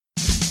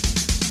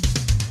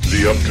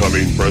The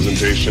upcoming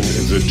presentation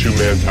is a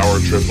two-man power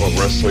trip of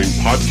wrestling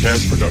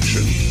podcast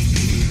production.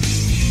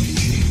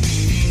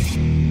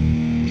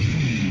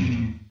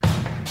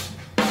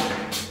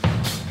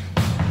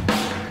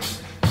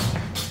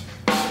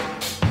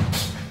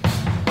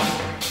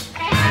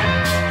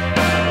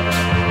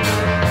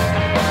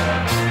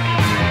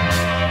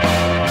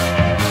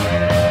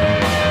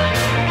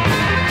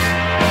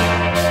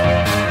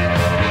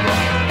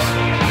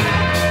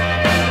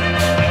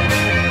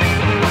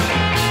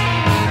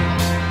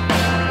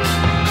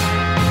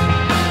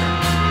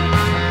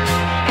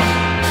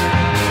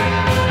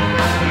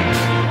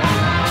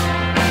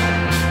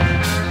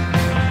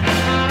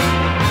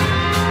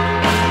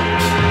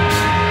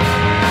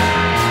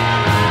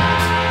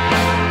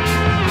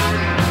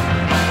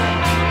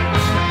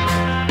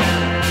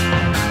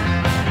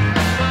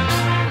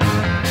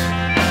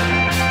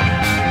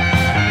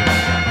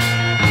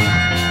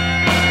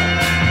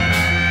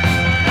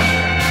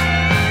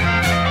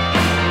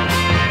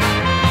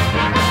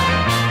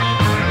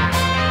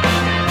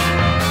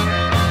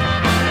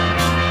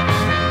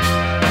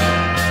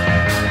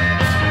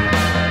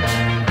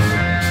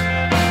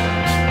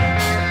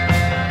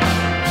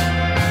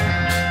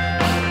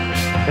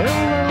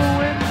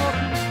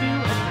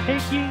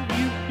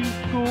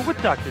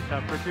 Dr.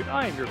 Tom Pritchard.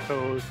 I am your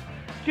host,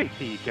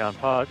 JC John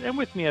Paz, and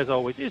with me, as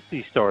always, is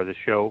the star of the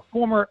show,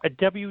 former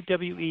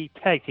WWE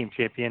Tag Team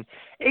Champion,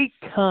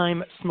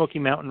 8-time Smoky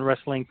Mountain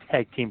Wrestling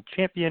Tag Team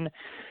Champion,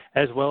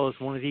 as well as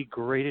one of the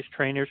greatest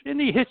trainers in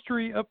the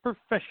history of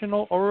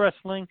professional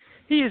wrestling.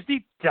 He is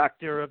the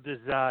Doctor of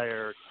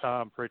Desire,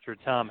 Tom Pritchard.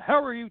 Tom,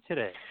 how are you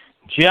today?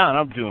 John,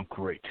 I'm doing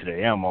great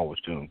today. I'm always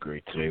doing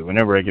great today.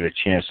 Whenever I get a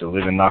chance to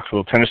live in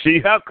Knoxville,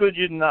 Tennessee, how could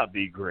you not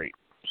be great?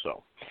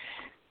 So,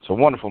 it's a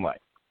wonderful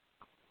night.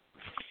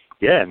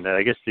 Yeah, and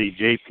I guess the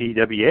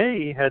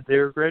JPWA had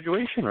their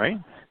graduation, right?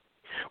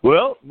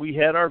 Well, we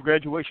had our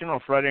graduation on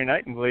Friday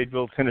night in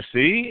Gladeville,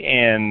 Tennessee,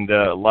 and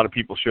a lot of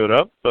people showed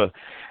up.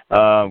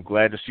 I'm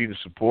glad to see the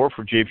support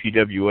for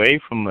JPWA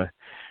from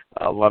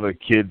a lot of the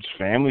kids'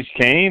 families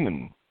came,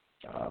 and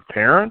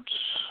parents,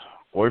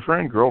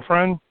 boyfriend,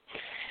 girlfriend,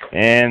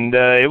 and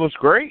it was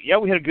great. Yeah,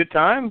 we had a good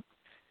time.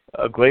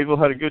 Gladeville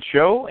had a good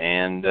show,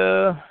 and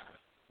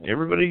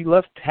everybody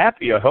left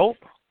happy, I hope.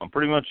 I'm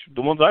pretty much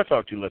the ones I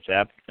talked to left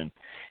happy,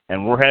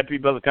 and we're happy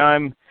by the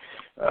time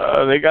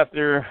they got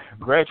their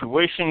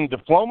graduation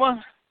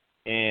diploma.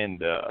 And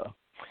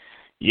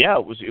yeah,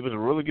 it was a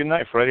really good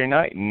night Friday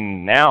night.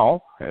 And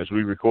now, as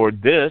we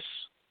record this,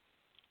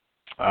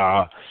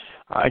 I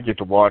get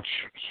to watch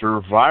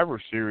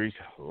Survivor Series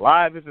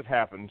live as it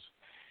happens.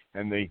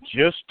 And they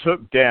just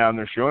took down.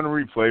 They're showing a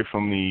replay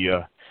from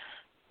the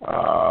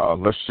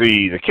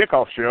the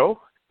kickoff show,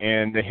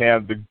 and they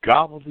have the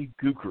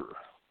Gobbledygooker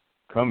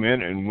come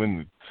in and win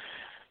the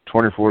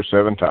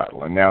 24/7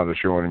 title, and now they're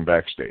showing him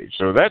backstage.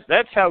 So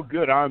that's how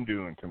good I'm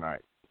doing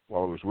tonight.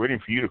 While I was waiting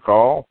for you to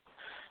call,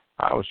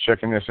 I was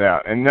checking this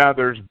out. And now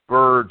there's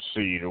bird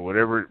seed or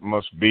whatever it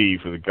must be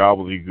for the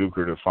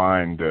Gobbledygooker to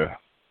find,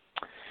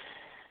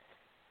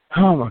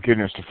 oh my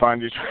goodness, to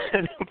find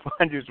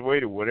his way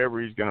to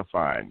whatever he's going to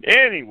find.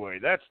 Anyway,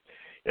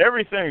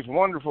 everything's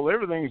wonderful,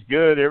 everything's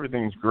good,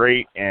 everything's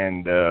great,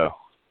 and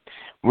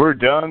we're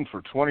done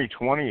for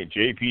 2020 at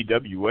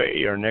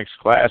JPWA. Our next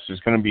class is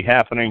going to be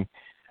happening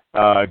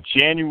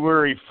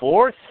January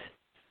 4th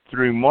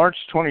through March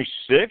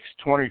 26th,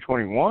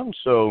 2021.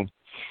 So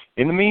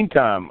in the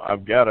meantime,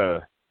 I've got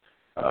a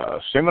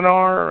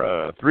seminar,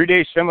 a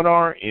 3-day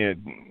seminar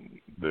in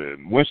the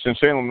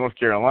Winston-Salem, North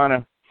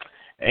Carolina.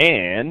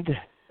 And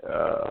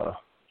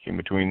in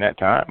between that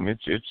time,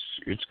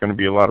 it's going to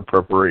be a lot of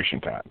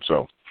preparation time.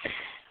 So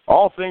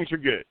all things are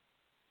good.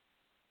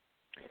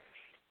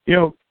 You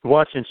know,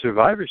 watching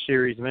Survivor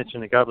Series, you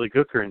mentioned the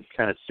Gobbledygooker and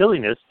kind of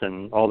silliness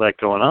and all that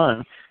going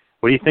on.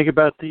 What do you think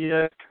about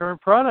the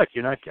current product?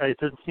 It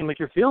doesn't seem like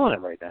you're feeling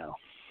it right now.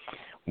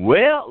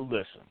 Well,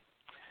 listen,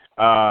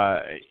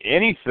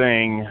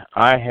 anything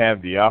I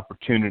have the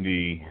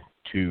opportunity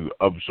to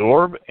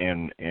absorb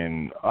and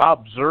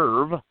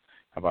observe, how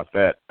about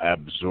that?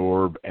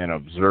 Absorb and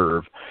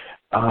observe.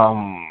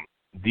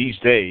 These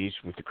days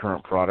with the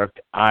current product,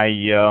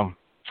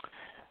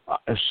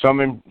 some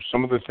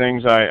of the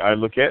things I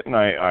look at and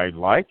I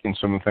like, and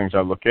some of the things I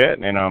look at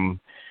and I'm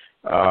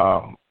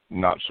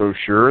not so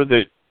sure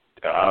that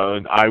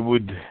I'm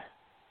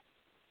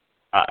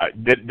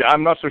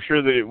not so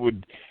sure that it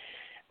would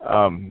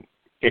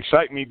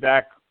excite me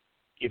back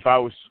if I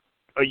was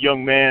a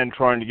young man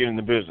trying to get in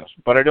the business.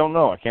 But I don't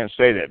know. I can't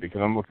say that because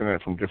I'm looking at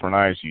it from different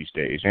eyes these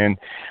days. And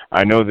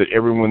I know that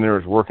everyone there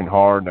is working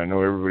hard. I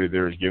know everybody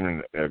there is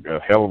giving a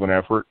hell of an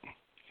effort.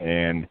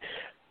 And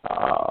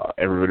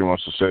everybody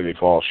wants to say they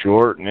fall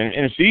short. And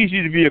it's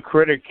easy to be a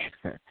critic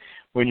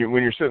when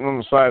you're sitting on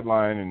the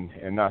sideline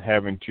and not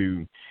having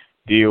to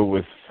deal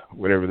with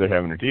whatever they're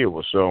having to deal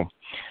with. So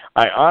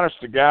honest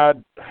to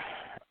God,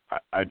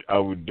 I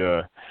would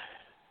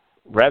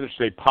rather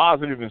stay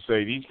positive and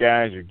say these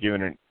guys are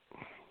giving it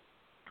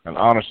an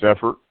honest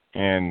effort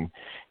and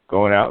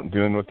going out and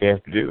doing what they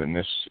have to do in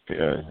this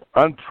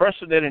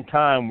unprecedented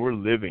time we're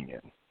living in.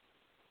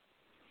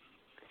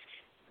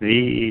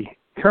 The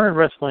current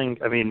wrestling,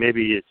 I mean,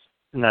 maybe it's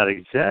not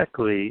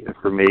exactly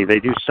for me. They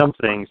do some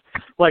things,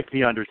 like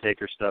the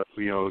Undertaker stuff,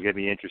 get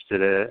me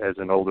interested as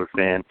an older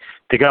fan.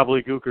 The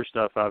gobbledygooker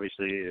stuff,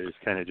 obviously, is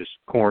kind of just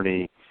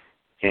corny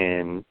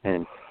and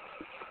a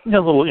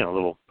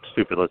little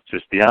stupid, let's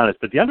just be honest.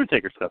 But the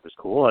Undertaker stuff is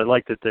cool. I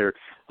like that they're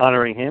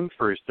honoring him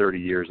for his 30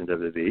 years in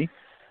WWE.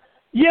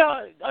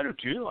 Yeah, I do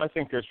too. I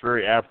think that's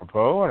very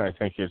apropos, and I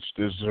think it's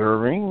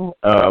deserving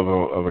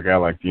of a guy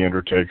like the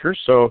Undertaker.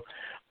 So,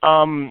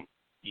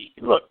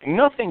 look,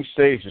 nothing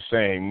stays the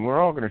same.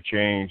 We're all going to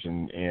change,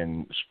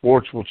 and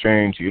sports will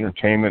change. The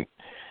entertainment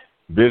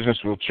business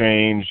will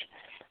change.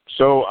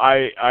 So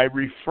I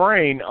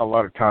refrain a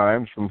lot of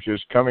times from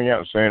just coming out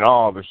and saying,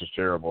 oh, this is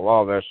terrible,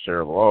 oh, that's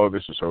terrible, oh,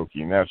 this is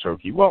hokey, and that's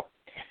hokey. Well,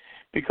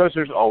 because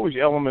there's always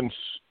elements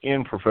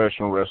in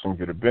professional wrestling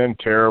that have been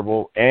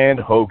terrible and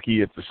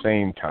hokey at the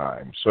same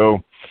time.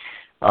 So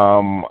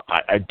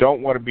I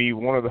don't want to be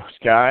one of those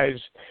guys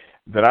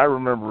that I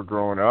remember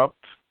growing up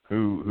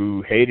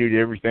who hated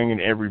everything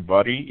and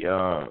everybody.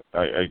 I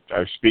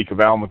speak of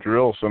Al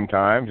Madrill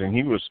sometimes, and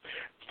he was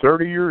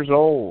 30 years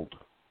old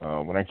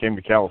when I came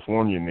to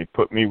California, and they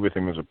put me with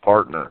him as a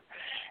partner.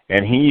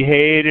 And he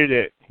hated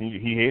it.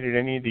 He hated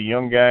any of the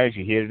young guys.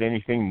 He hated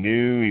anything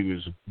new. He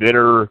was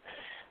bitter,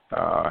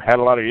 had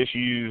a lot of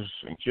issues,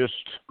 and just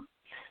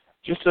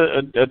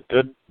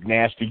a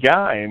nasty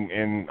guy.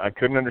 And I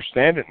couldn't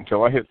understand it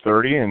until I hit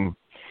 30 and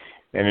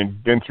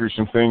had been through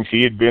some things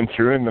he had been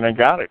through, and then I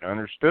got it, I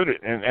understood it.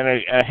 And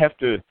I have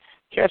to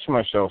catch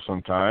myself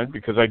sometimes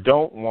because I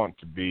don't want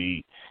to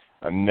be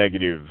a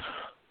negative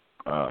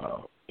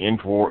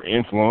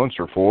influence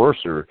or force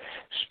or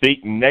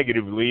speak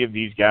negatively of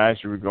these guys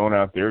who are going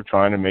out there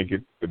trying to make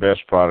it the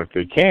best product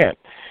they can.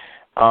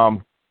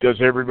 Does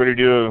everybody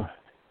do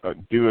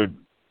a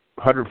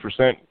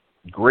 100%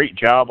 great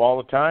job all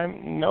the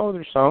time? No,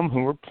 there's some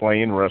who are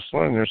playing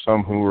wrestling, and there's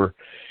some who are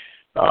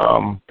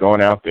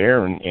going out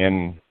there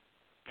and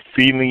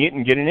feeling it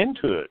and getting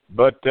into it.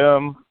 But,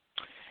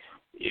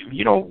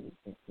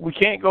 we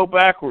can't go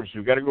backwards.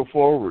 We've got to go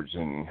forwards.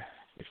 And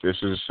if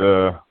this is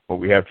what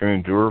we have to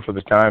endure for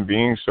the time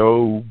being,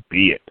 so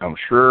be it. I'm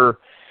sure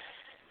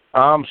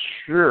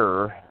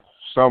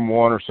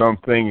someone or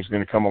something is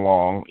going to come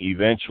along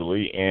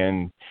eventually,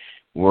 and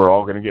we're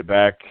all going to get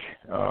back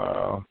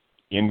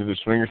into the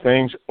swing of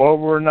things, or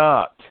we're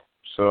not.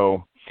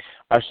 So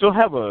I still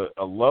have a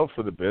love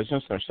for the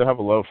business, and I still have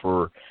a love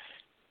for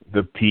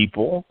the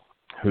people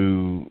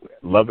who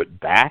love it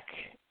back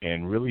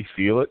and really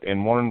feel it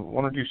and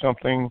want to do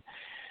something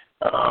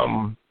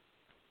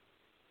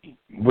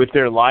with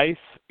their life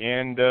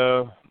and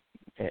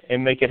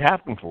make it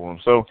happen for them.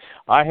 So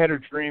I had a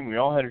dream. We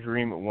all had a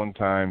dream at one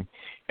time,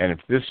 and if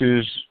this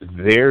is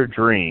their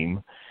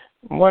dream,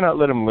 why not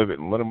let them live it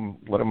and let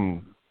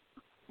them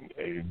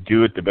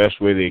do it the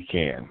best way they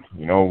can?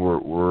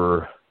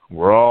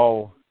 We're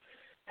all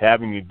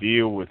having to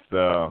deal with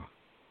a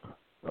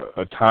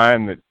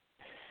time that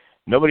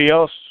nobody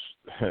else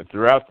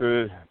throughout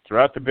the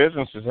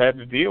business has had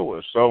to deal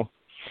with. So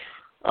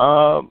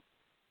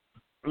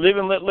live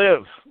and let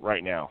live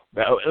right now.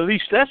 At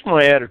least that's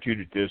my attitude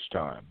at this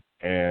time.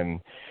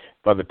 And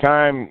by the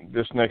time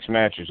this next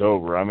match is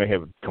over, I may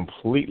have a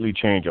completely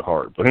change of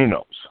heart, but who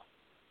knows?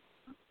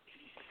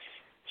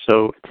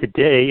 So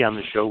today on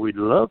the show, we'd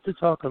love to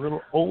talk a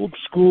little old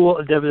school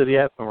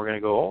WWF, and we're going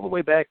to go all the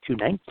way back to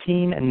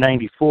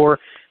 1994.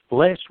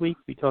 Last week,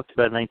 we talked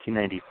about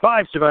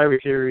 1995 Survivor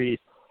Series.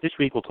 This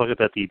week, we'll talk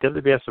about the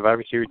WWF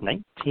Survivor Series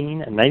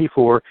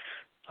 1994,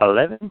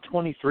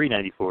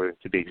 11/23/94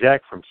 to be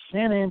exact, from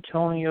San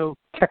Antonio,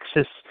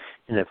 Texas,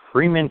 in the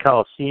Freeman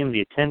Coliseum.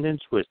 The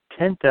attendance was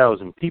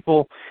 10,000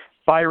 people.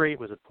 Buy rate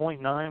was a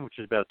 0.9, which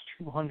is about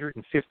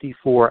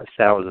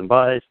 254,000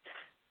 buys.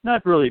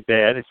 Not really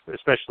bad,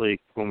 especially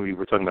when we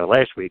were talking about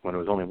last week when it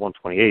was only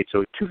 128.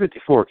 So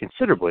 254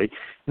 considerably,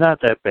 not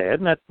that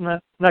bad.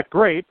 Not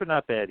great, but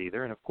not bad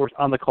either. And, of course,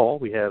 on the call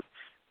we have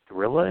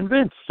Gorilla and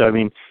Vince. So, I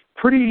mean,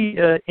 pretty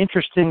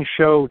interesting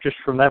show just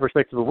from that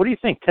perspective. But what do you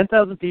think?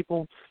 10,000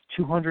 people,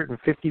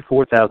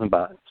 254,000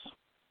 buys.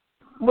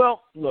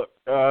 Well, look,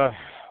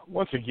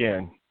 once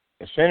again,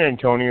 San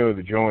Antonio,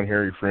 the Joe and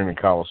Harry Freeman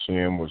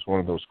Coliseum was one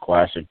of those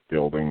classic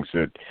buildings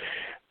that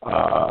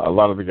a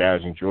lot of the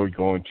guys enjoyed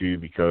going to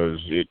because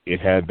it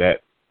had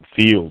that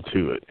feel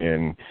to it.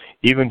 And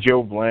even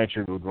Joe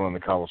Blanchard would run the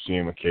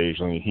Coliseum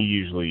occasionally. He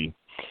usually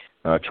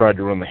tried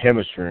to run the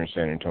Hemisphere in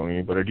San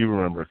Antonio, but I do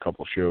remember a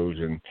couple shows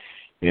in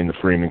the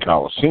Freeman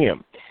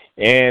Coliseum.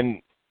 And,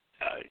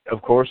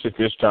 of course, at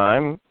this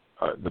time,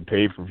 the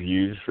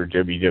pay-per-views for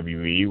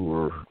WWE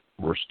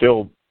were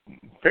still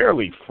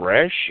fairly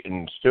fresh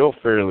and still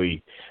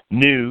fairly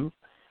new,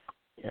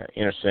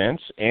 in a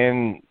sense,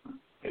 and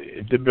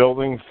the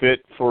building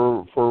fit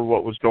for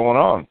what was going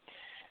on.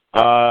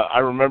 I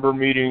remember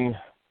meeting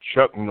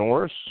Chuck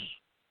Norris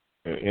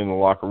in the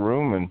locker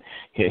room, and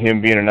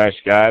him being a nice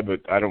guy,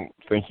 but I don't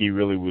think he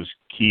really was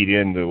keyed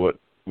into what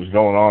was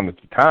going on at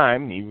the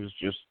time. He was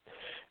just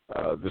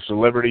the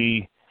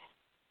celebrity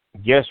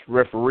guest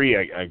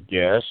referee, I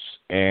guess,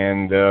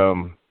 and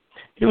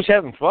he was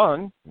having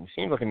fun. He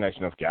seemed like a nice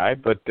enough guy,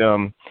 but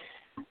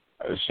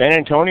San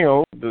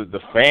Antonio,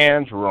 the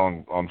fans were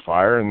on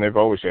fire, and they've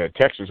always had.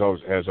 Texas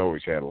has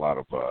always had a lot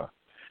of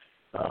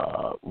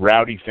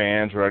rowdy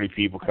fans, rowdy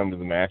people come to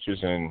the matches,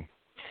 and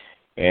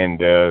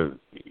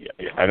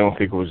I don't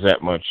think it was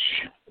that much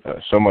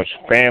so much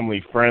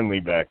family friendly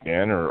back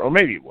then, or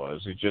maybe it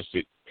was.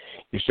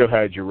 You still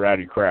had your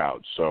rowdy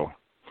crowd. So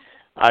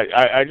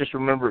I just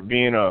remember it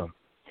being a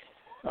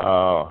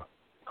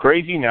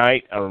crazy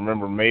night. I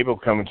remember Mabel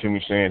coming to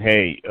me saying,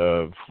 "Hey,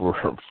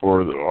 for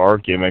our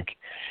gimmick,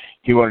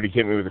 he wanted to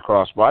hit me with a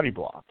crossbody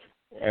block."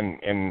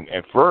 And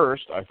at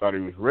first I thought he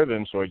was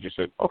ribbing, so I just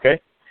said, "Okay."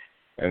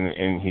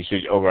 And he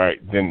said, "All right,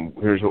 then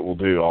here's what we'll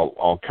do.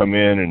 I'll come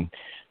in and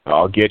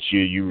I'll get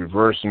you. You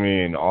reverse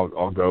me, and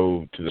I'll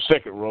go to the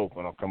second rope,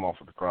 and I'll come off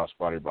with the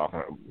crossbody block,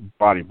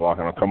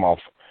 and I'll come off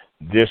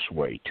this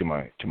way to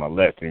my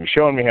left." And he was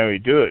showing me how he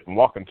do it and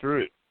walking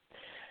through it,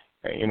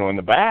 in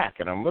the back.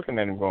 And I'm looking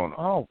at him going,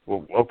 "Oh,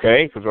 well,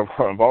 okay," because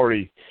I've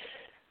already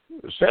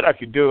said I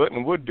could do it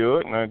and would do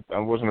it, and I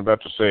wasn't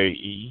about to say,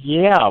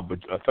 "Yeah, but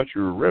I thought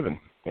you were ribbing."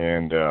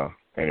 And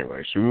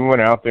anyway, so we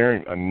went out there,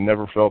 and I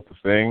never felt the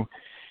thing.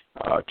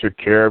 Took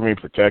care of me,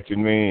 protected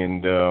me,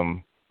 and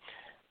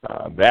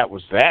that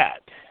was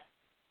that.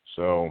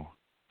 So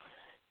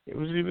it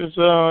was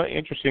an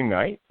interesting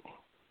night.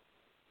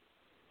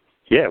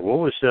 Yeah, what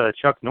was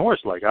Chuck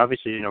Norris like?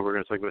 Obviously, we're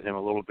going to talk about him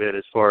a little bit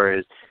as far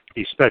as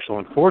the special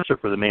enforcer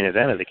for the main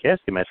event of the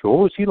casket match. But what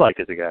was he like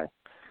as a guy?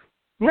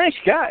 Nice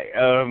guy.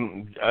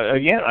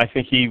 Again, I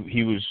think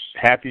he was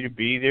happy to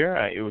be there.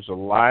 It was a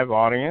live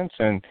audience,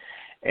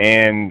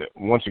 and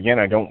once again,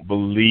 I don't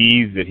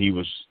believe that he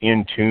was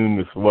in tune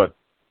with what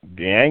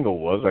the angle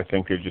was. I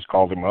think they just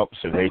called him up and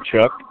said, "Hey,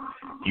 Chuck,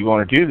 you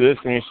want to do this?"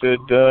 And he said,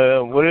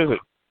 "What is it?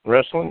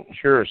 Wrestling?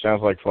 Sure,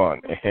 sounds like fun."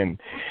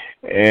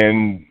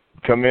 And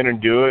come in and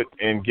do it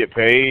and get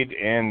paid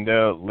and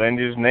lend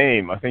his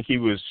name. I think he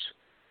was,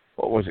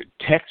 what was it,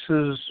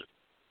 Texas,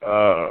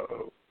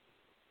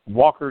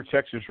 Walker,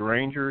 Texas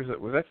Rangers.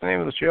 Was that the name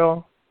of the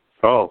show?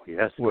 Oh,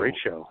 yes, great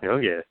show. Oh,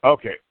 yeah.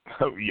 Okay.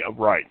 Oh, yeah,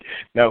 right.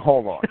 Now,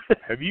 hold on.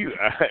 Have you,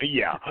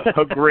 yeah,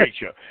 a great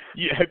show.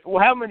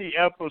 Well, how many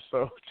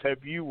episodes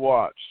have you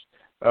watched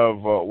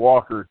of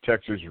Walker,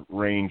 Texas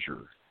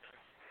Ranger?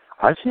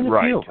 I've seen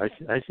a few.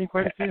 I've seen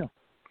quite a few.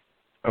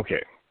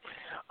 Okay.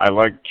 I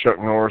like Chuck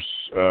Norris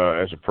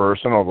as a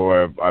person,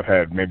 although I've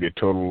had maybe a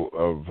total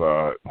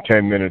of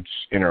 10 minutes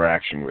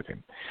interaction with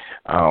him.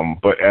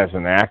 But as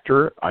an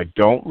actor, I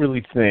don't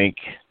really think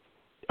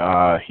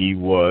he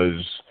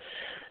was.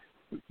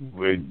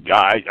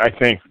 I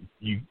think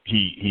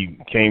he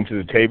came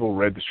to the table,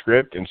 read the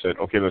script, and said,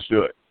 "Okay, let's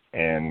do it,"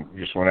 and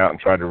just went out and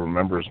tried to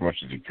remember as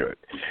much as he could.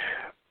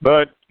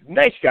 But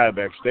nice guy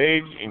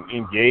backstage,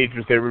 engaged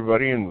with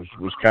everybody, and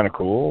was kind of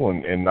cool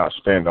and not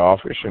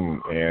standoffish,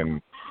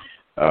 and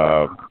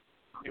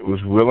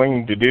was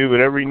willing to do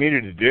whatever he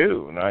needed to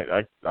do, and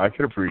I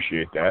could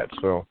appreciate that.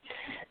 So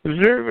it was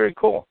very, very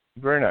cool,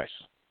 very nice.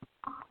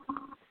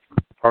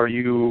 Are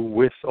you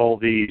with all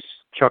these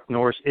Chuck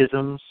Norris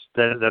isms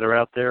that are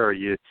out there? Are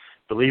you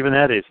believing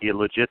that? Is he a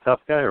legit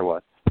tough guy or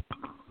what?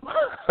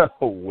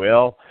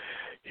 Well,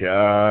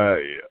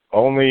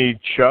 only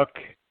Chuck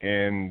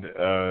and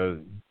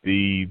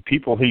the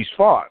people he's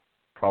fought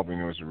probably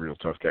knows a real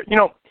tough guy.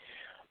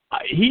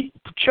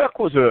 Chuck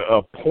was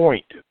a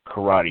point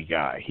karate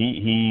guy.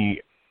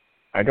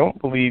 I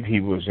don't believe he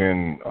was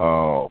in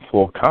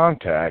full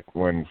contact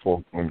when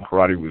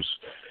karate was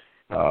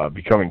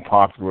becoming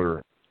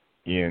popular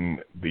in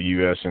the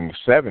U.S. in the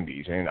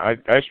 70s. And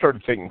I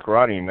started taking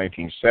karate in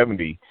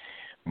 1970.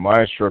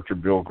 My instructor,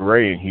 Bill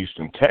Gray, in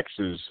Houston,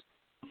 Texas,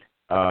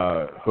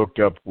 hooked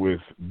up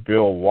with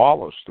Bill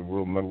Wallace, the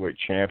world middleweight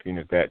champion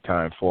at that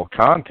time, full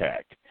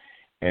contact.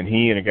 And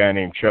he and a guy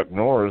named Chuck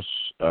Norris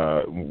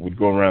would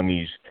go around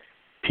these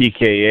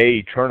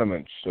PKA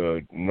tournaments.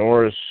 Joe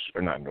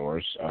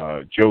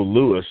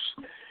Louis,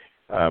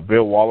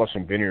 Bill Wallace,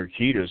 and Benny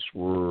Urquidez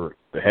were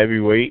the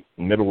heavyweight,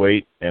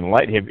 middleweight, and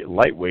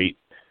lightweight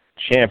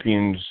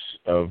champions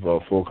of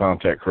full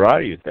contact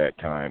karate at that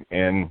time.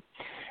 And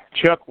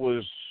Chuck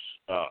was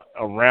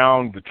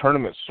around the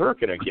tournament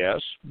circuit, I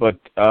guess, but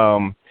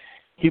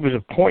he was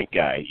a point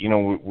guy,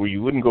 where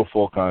you wouldn't go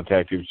full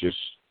contact. It was just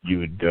you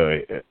would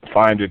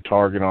find a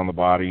target on the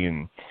body,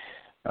 and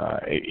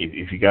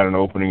if you got an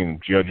opening, and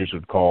the judges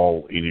would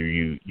call, either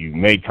you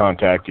made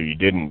contact or you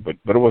didn't, but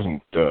it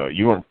wasn't,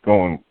 you weren't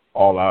going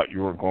all out,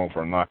 you weren't going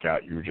for a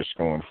knockout, you were just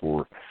going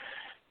for,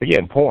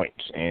 again,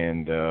 points,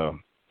 and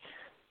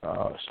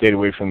stayed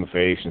away from the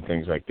face and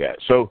things like that.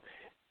 So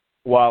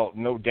while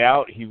no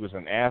doubt he was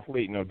an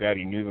athlete, no doubt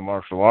he knew the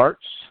martial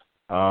arts,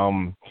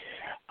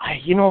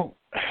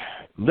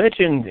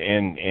 legend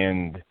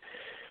and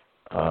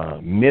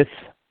myth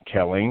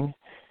telling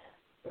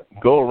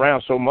go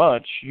around so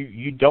much,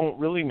 you don't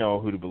really know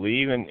who to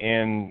believe, and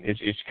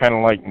it's kind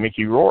of like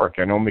Mickey Rourke.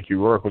 I know Mickey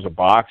Rourke was a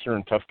boxer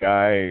and tough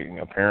guy,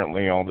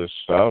 apparently all this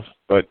stuff,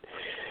 but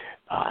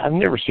I've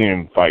never seen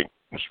him fight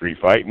a street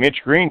fight.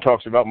 Mitch Green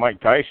talks about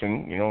Mike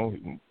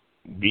Tyson,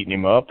 beating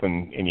him up,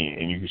 and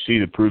you can see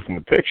the proof in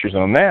the pictures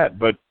on that,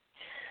 but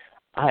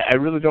I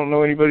really don't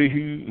know anybody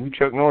who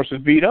Chuck Norris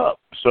has beat up.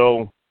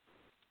 So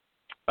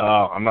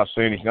I'm not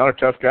saying he's not a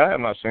tough guy.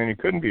 I'm not saying he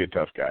couldn't be a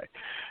tough guy.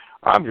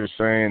 I'm just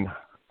saying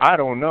I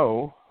don't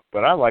know,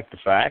 but I like the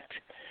fact,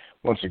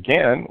 once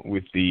again,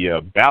 with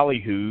the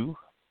ballyhoo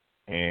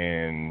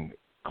and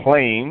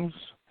claims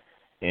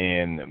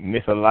and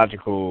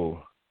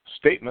mythological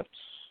statements,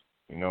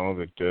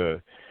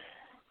 that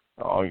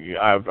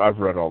I've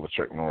read all the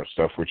Chuck Norris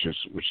stuff, which is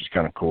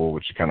kind of cool,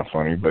 which is kind of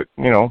funny, but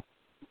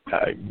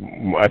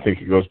I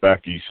think it goes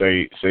back to you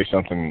say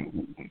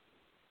something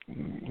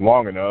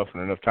long enough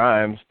and enough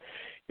times,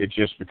 it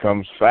just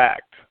becomes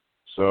fact.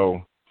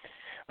 So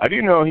I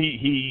do know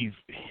he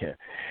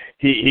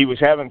was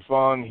having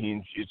fun.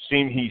 He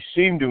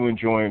seemed to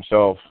enjoy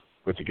himself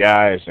with the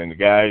guys, and the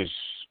guys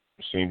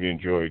seemed to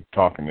enjoy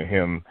talking to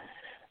him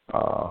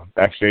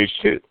backstage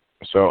too.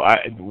 So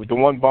the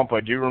one bump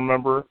I do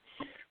remember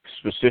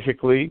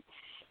specifically,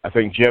 I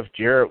think Jeff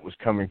Jarrett was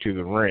coming to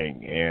the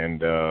ring,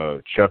 and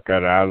Chuck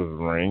got out of the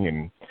ring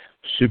and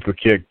super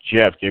kicked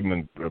Jeff, gave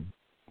him a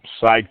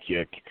side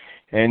kick,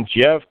 and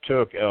Jeff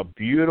took a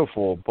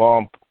beautiful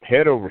bump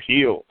head over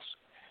heels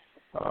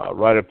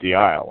right up the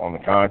aisle on the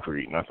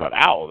concrete, and I thought,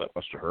 ow, that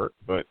must have hurt,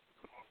 but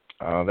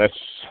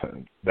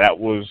that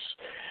was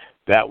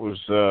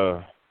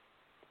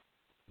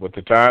what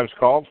the times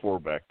called for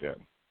back then.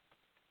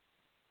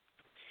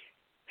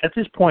 At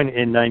this point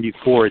in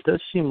 '94, it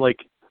does seem like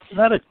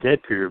not a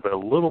dead period, but a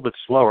little bit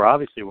slower.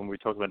 Obviously, when we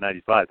talk about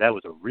 '95, that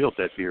was a real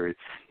dead period.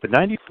 But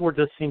 '94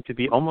 does seem to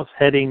be almost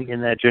heading in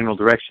that general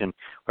direction.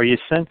 Are you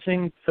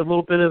sensing a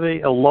little bit of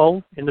a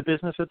lull in the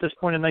business at this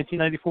point in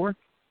 1994?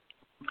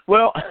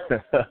 Well,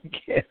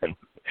 again,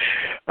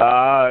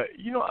 I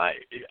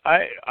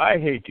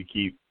hate to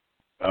keep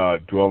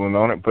dwelling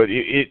on it, but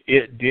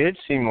it did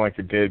seem like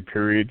a dead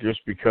period just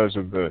because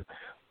of the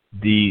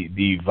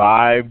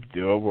vibe,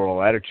 the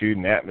overall attitude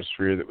and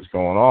atmosphere that was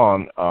going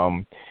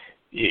on.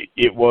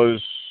 It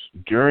was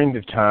during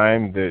the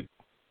time that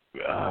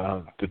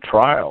the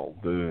trial,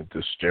 the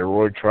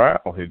steroid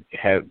trial,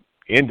 had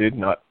ended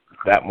not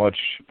that much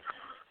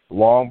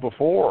long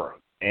before,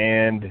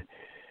 and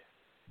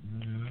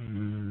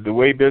the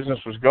way business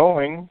was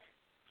going,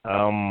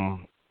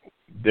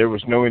 there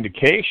was no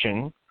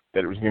indication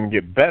that it was going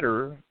to get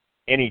better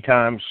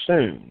anytime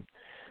soon.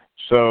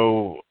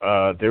 So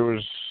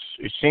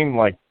it seemed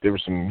like there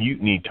was some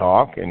mutiny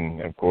talk,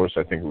 and of course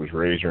I think it was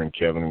Razor and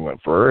Kevin who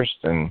went first,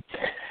 and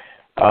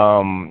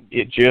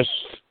it just,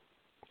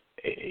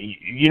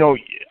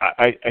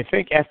 I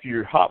think after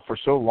you're hot for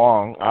so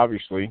long,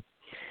 obviously,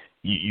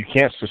 you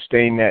can't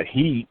sustain that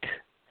heat.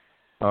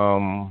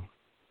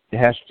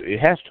 It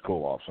has to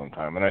cool off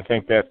sometime, and I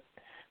think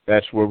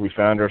that's where we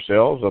found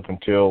ourselves up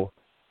until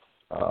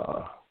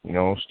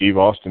Steve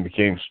Austin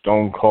became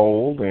stone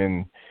cold,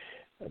 and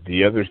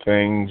the other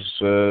things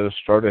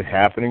started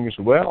happening as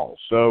well.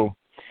 So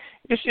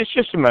it's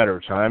just a matter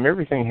of time.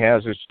 Everything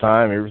has its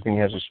time. Everything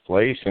has its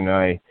place,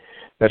 and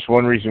that's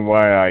one reason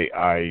why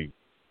I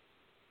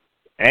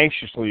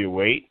anxiously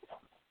await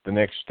the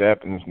next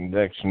step and the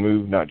next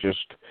move, not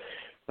just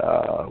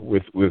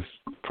with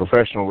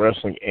professional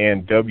wrestling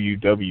and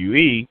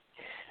WWE,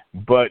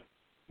 but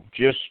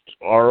just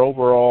our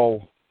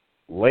overall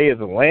lay of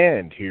the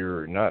land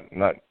here, not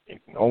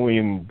only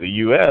in the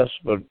U.S.,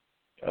 but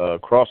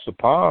across the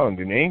pond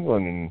in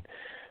England and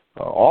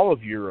all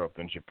of Europe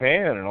and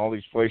Japan and all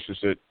these places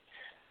that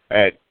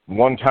at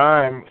one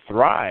time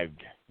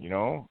thrived.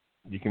 You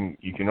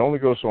can only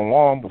go so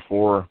long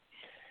before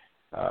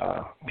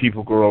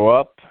people grow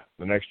up,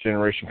 the next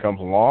generation comes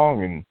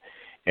along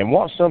and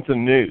want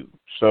something new.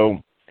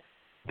 So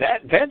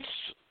that's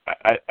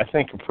I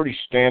think a pretty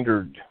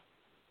standard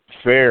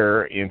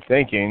fare in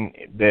thinking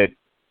that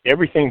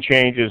everything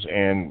changes,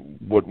 and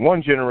what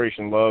one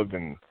generation loved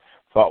and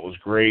thought was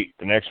great,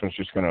 the next one's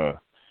just going to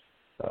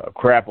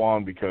crap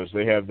on because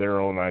they have their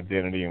own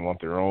identity and want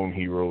their own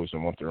heroes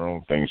and want their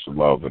own things to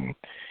love and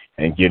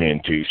get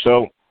into.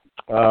 So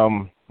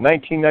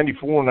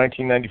 1994,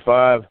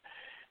 1995,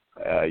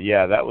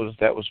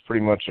 that was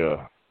pretty much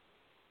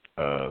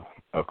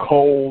a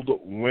cold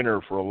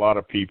winter for a lot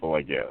of people,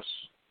 I guess.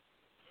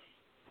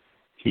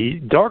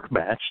 Dark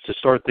match to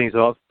start things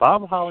off.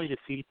 Bob Holly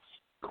defeats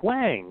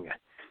Quang.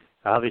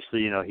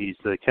 Obviously, he's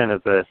the kind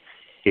of a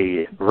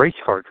race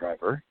car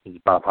driver. He's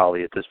Bob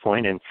Holly at this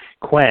point, and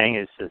Quang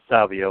is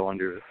Savio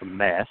under a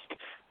mask.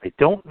 I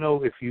don't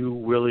know if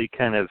you really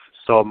kind of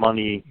saw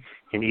money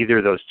in either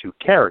of those two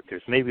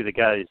characters. Maybe the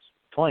guys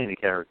playing the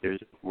characters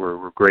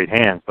were great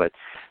hands, but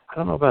I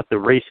don't know about the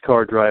race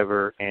car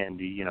driver and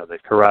the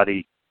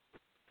karate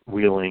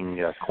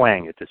wheeling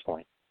Quang at this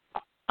point.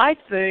 I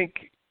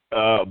think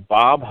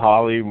Bob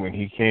Holly, when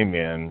he came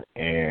in,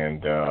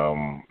 and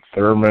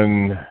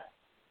Thurman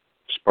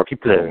Sparky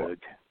Plug.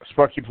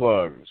 Sparky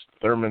Plug.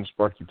 Thurman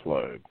Sparky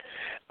Plug.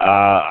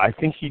 I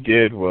think he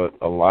did what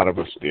a lot of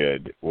us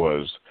did,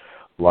 was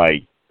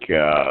like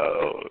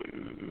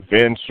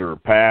Vince or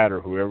Pat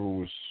or whoever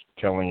was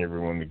telling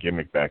everyone the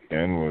gimmick back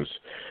then was,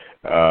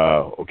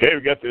 okay,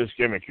 we got this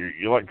gimmick.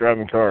 You like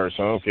driving cars,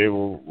 huh? Okay,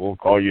 we'll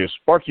call you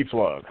Sparky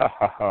Plug. Ha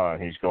ha ha.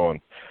 And he's going,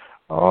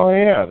 oh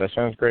yeah, that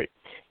sounds great.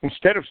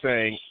 Instead of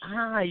saying,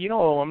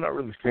 I'm not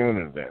really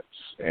feeling this.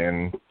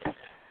 And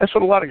that's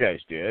what a lot of guys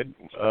did.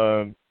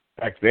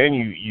 Back then,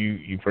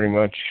 you pretty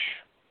much,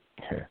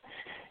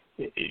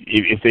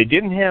 if they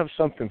didn't have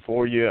something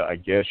for you, I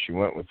guess you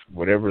went with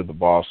whatever the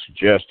boss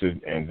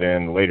suggested, and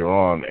then later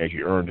on, as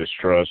you earned his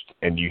trust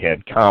and you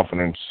had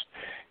confidence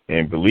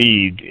and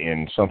believed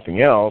in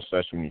something else,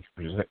 that's when you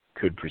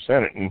could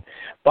present it. And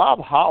Bob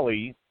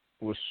Holly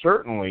was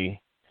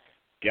certainly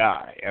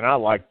guy, and I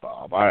like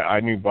Bob. I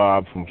knew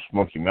Bob from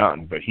Smoky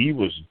Mountain, but he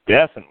was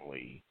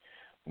definitely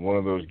one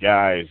of those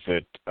guys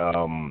that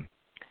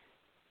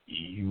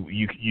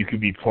you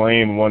could be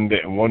playing one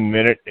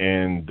minute,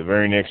 and the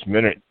very next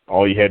minute,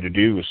 all you had to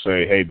do was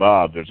say, "Hey,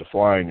 Bob, there's a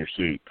fly in your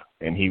soup,"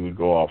 and he would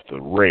go off the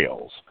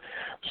rails.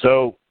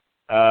 So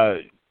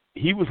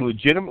he was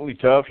legitimately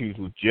tough. He was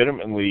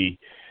legitimately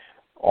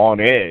on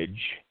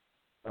edge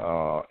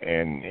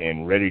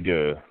and ready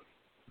to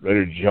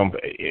jump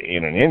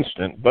in an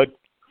instant, but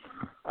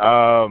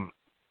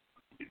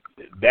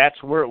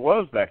that's where it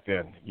was back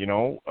then,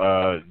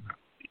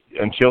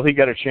 until he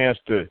got a chance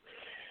to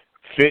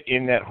fit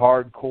in that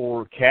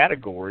hardcore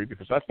category,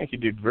 because I think he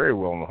did very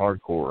well in the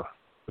hardcore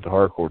with the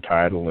hardcore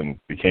title and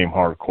became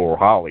Hardcore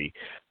Holly.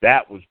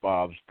 That was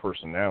Bob's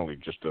personality,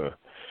 just a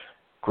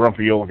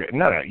grumpy old guy.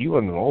 No, he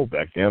wasn't old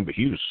back then, but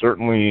he was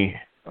certainly,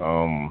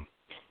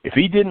 if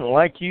he didn't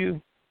like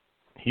you,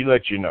 he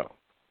let you know.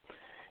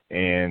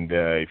 And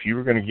if you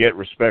were going to get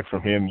respect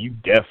from him, you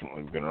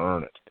definitely were going to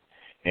earn it.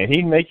 And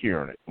he'd make you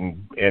earn it.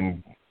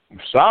 And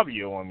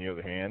Savio, on the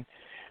other hand,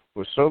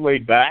 was so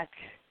laid back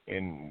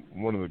and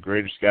one of the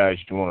greatest guys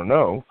you want to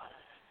know.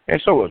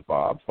 And so was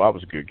Bob. Bob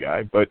was a good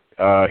guy, but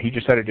he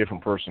just had a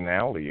different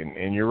personality.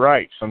 And you're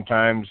right.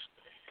 Sometimes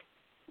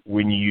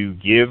when you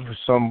give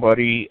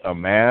somebody a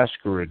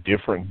mask or a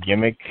different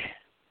gimmick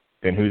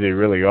than who they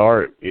really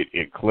are,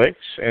 it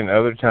clicks, and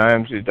other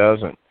times it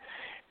doesn't.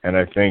 And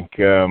I think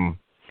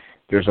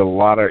there's a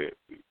lot of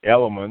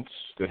elements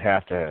that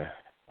have to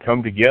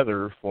come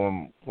together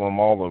from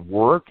all the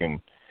work and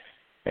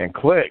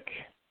click.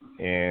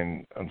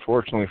 And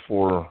unfortunately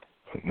for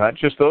not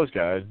just those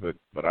guys,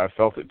 but I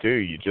felt it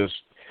too.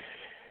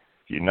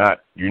 You're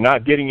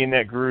not getting in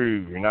that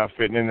groove. You're not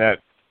fitting in that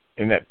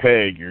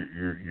peg.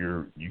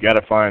 You got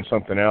to find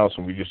something else.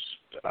 And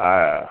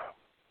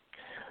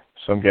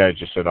some guys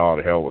just said, "Oh,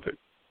 to hell with it,"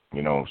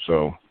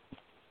 So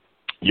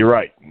you're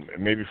right.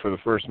 Maybe for the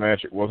first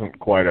match, it wasn't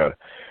quite a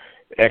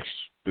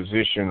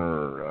exposition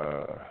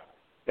or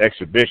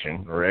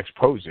exhibition or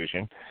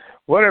exposition,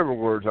 whatever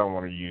words I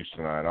want to use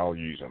tonight, I'll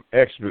use them.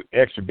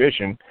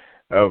 Exhibition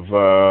of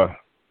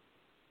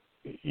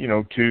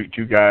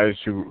two guys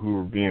who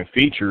were being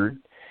featured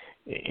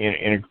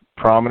in a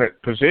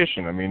prominent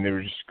position. I mean, they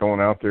were just going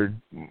out there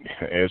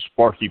as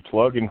Sparky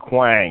Plug and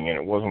Quang, and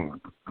it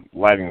wasn't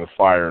lighting the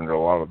fire under a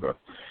lot of the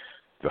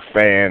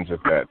fans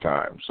at that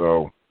time.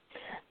 So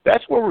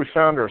that's where we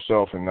found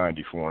ourselves in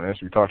 '94, and as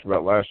we talked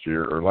about last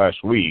year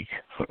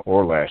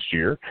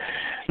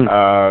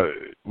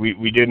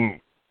we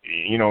didn't,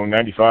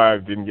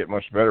 '95 didn't get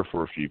much better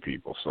for a few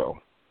people, so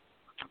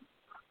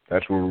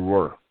that's where we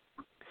were.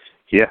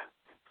 Yeah,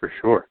 for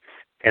sure.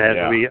 And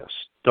as we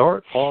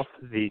start off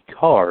the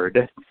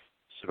card,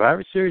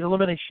 Survivor Series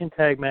Elimination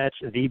Tag Match,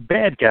 the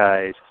bad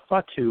guys,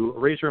 Fatu,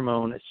 Razor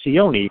Ramon,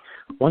 Sione,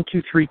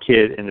 1-2-3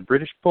 Kid, and the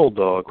British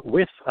Bulldog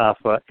with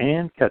Alpha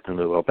and Captain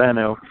Lou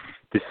Albano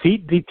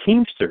defeat the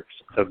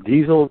Teamsters of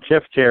Diesel,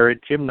 Jeff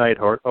Jarrett, Jim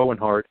Neidhart, Owen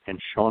Hart,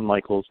 and Shawn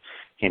Michaels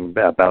in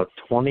about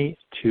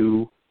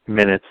 22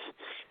 minutes.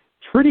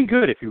 Pretty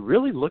good if you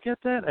really look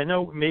at that. I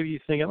know maybe you're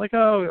thinking like,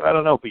 oh, I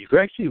don't know, but you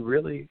actually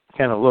really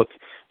kind of look.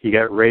 You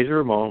got Razor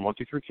Ramon,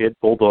 1-2-3 Kid,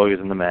 Bulldog is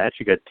in the match.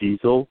 You got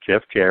Diesel,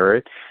 Jeff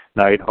Jarrett,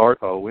 Neidhart,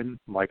 Owen,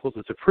 Michaels.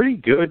 It's a pretty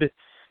good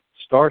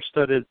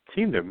star-studded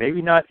team there.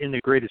 Maybe not in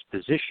the greatest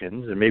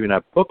positions and maybe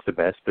not booked the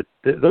best, but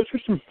those are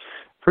some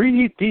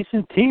pretty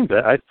decent teams.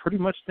 I pretty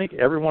much think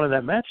everyone in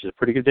that match is a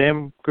pretty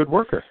damn good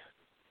worker.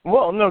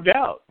 Well, no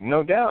doubt. And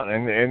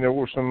there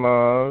were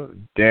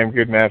some damn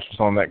good matches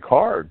on that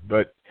card.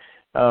 But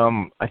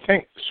I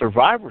think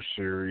Survivor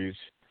Series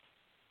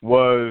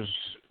was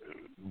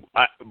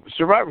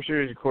Survivor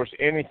Series, of course,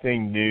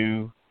 anything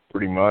new,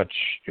 pretty much,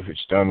 if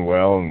it's done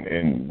well.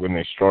 And when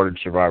they started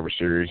Survivor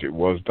Series, it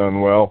was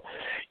done well.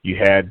 You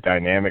had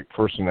dynamic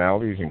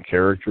personalities and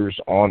characters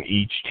on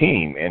each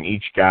team, and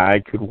each guy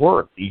could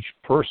work. Each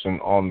person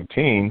on the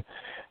team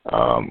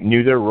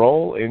knew their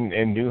role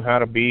and knew how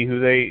to be who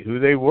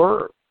they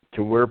were,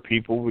 to where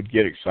people would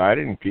get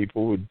excited and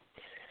people would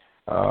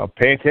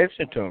pay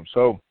attention to them.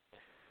 So,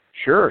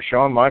 sure,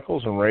 Shawn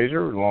Michaels and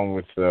Razor, along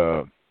with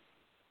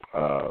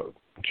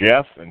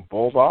Jeff and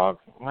Bulldog.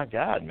 My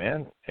God,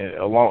 man,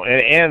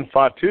 and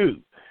Fatu.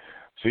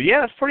 So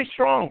yeah, it's pretty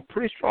strong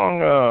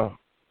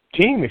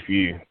team if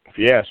you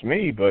ask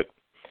me. But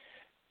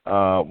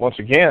once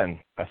again,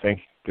 I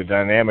think the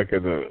dynamic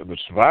of the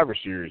Survivor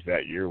Series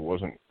that year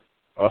wasn't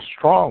a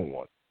strong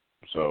one.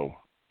 So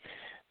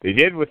they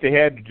did what they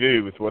had to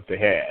do with what they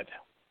had.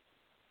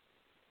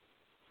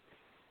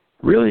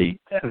 Really,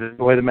 the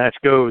way the match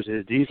goes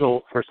is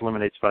Diesel first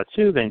eliminates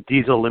Fatu, then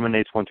Diesel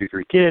eliminates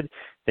 1-2-3 Kid,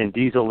 then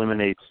Diesel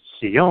eliminates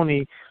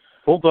Sione.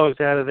 Bulldog's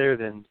out of there,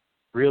 then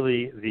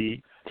really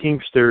the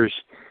Teamsters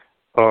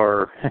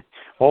are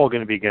all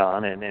going to be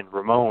gone, and Razor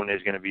Ramon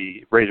is going to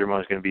be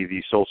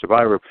the sole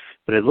survivor.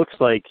 But it looks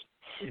like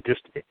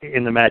just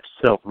in the match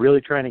itself, really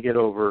trying to get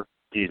over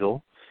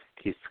Diesel.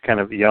 He's kind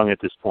of young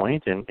at this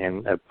point,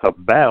 and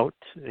about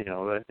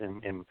I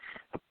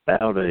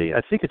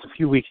think it's a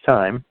few weeks'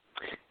 time.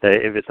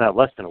 If it's not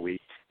less than a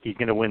week, he's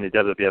going to win the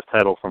WWF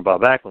title from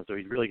Bob Backlund. So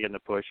he's really getting a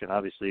push, and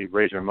obviously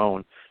Razor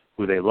Ramon,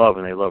 who they love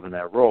and they love in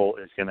that role,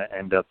 is going to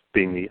end up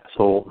being the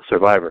sole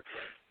survivor.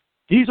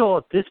 Diesel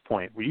at this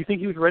point, do you think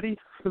he was ready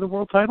for the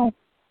world title?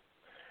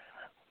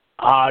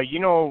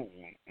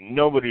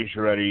 Nobody's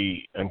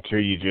ready until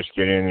you just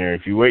get in there.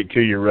 If you wait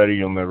till you're ready,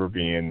 you'll never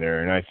be in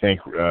there. And I think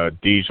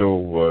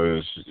Diesel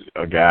was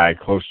a guy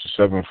close to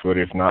 7 foot,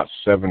 if not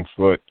 7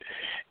 foot.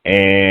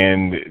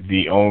 And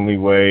the only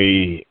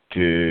way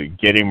to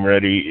get him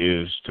ready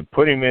is to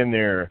put him in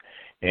there.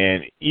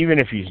 And even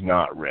if he's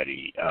not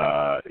ready,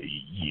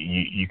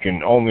 you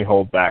can only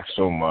hold back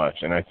so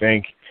much. And I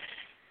think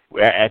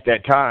at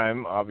that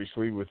time,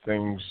 obviously, with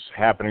things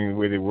happening the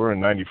way they were in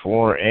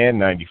 94 and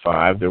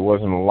 95, there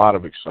wasn't a lot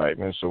of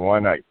excitement. So why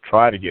not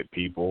try to get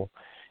people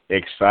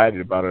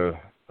excited about a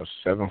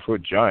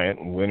 7-foot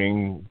giant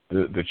winning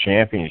the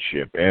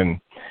championship? And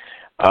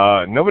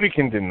nobody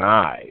can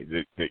deny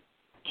that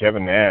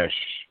Kevin Nash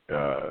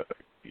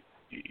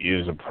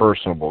is a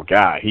personable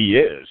guy. He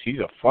is. He's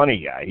a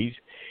funny guy.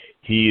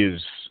 He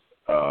is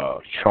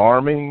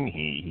charming.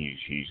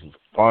 He's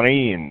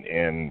funny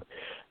and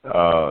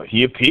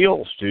he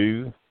appeals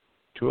to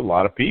a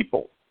lot of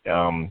people.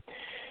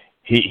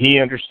 He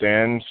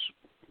understands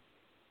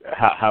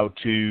how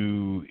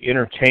to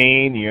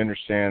entertain. He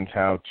understands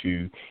how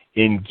to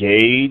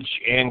engage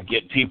and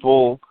get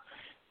people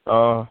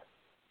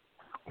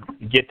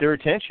get their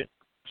attention.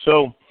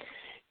 So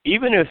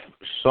even if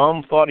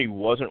some thought he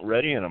wasn't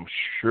ready, and I'm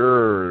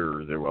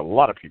sure there were a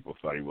lot of people who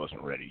thought he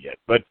wasn't ready yet,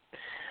 but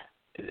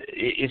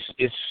it's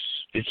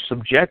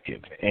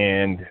subjective.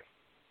 And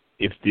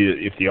if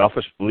the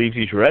office believes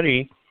he's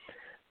ready,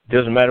 it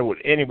doesn't matter what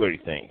anybody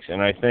thinks.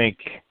 And I think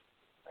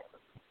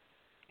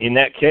in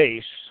that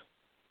case,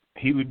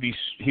 he would be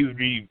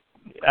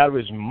out of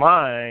his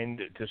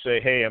mind to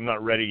say, "Hey, I'm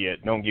not ready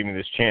yet. Don't give me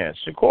this chance."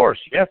 Of course,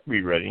 you have to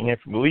be ready. You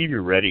have to believe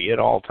you're ready at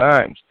all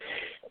times.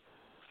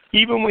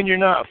 Even when you're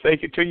not,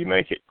 fake it till you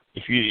make it.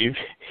 If you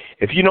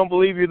don't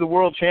believe you're the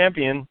world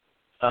champion,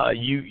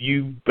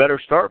 you better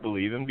start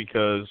believing,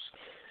 because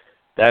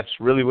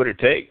that's really what it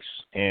takes.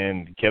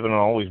 And Kevin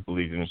always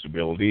believed in his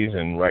abilities,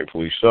 and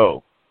rightfully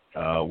so.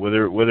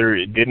 Whether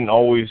it didn't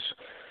always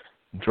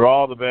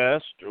draw the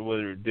best, or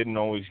whether it didn't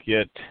always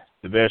get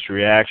the best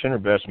reaction or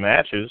best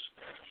matches,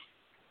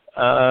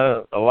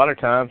 a lot of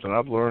times, and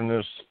I've learned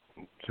this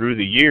through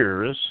the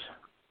years,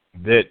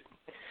 that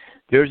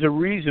there's a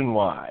reason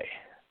why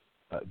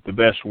the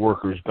best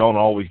workers don't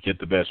always get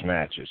the best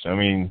matches. I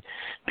mean,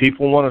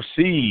 people want to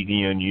see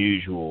the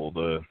unusual,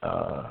 the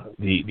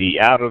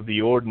out of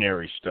the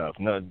ordinary stuff.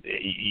 No,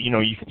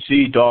 you can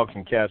see dogs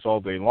and cats all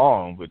day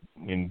long, but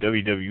in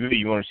WWE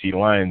you want to see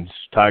lions,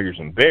 tigers,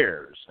 and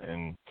bears,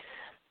 and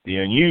the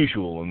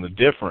unusual and the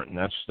different. And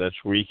that's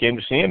where you came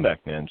to see him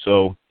back then.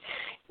 So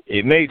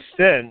it made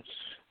sense,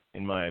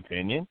 in my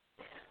opinion,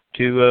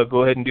 to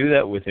go ahead and do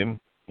that with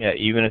him. Yeah,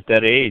 even at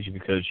that age,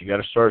 because you got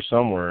to start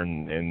somewhere,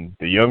 and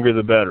the younger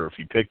the better. If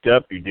you picked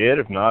up, you did.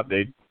 If not,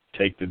 they'd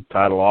take the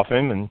title off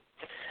him and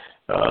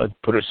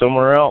put it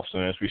somewhere else.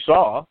 And as we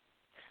saw,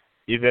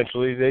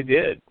 eventually they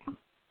did.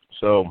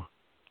 So,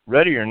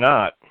 ready or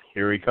not,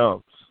 here he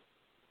comes.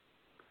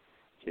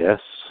 Yes,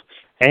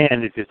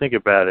 and if you think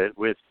about it,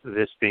 with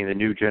this being the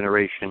new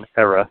generation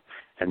era,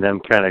 and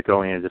them kind of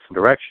going in a different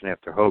direction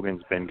after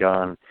Hogan's been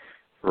gone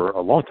for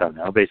a long time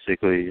now,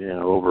 basically,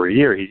 over a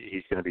year,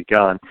 he's going to be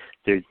gone.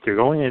 They're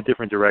going in a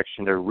different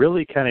direction. They're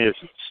really kind of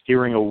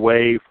steering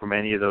away from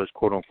any of those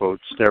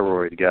quote-unquote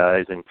steroid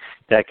guys and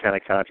that kind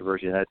of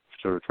controversy and that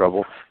sort of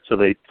trouble. So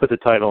they put the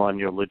title on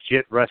your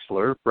legit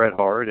wrestler, Bret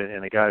Hart,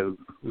 and a guy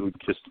who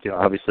just,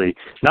 obviously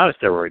not a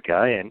steroid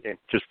guy and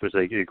just was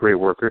a great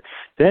worker.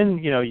 Then,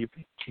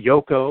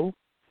 Yoko,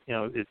 is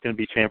going to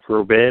be champ for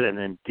a bit, and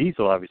then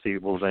Diesel obviously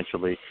will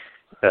eventually,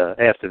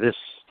 after this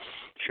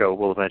show,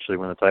 will eventually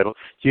win the title.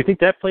 Do you think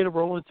that played a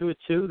role into it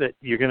too, that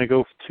you're going to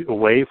go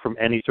away from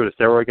any sort of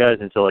steroid guys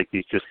into like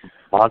these just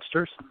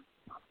monsters?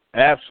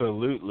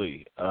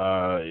 Absolutely.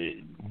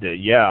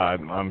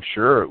 I'm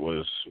sure it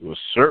was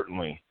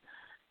certainly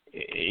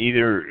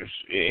either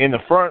in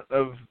the front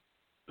of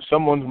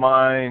someone's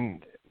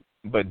mind,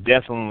 but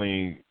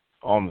definitely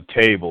on the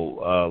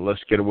table.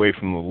 Let's get away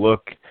from the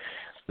look.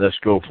 Let's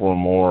go for a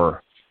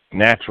more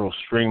natural,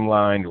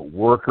 streamlined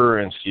worker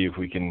and see if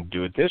we can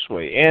do it this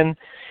way. And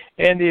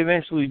they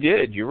eventually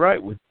did. You're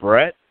right, with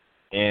Brett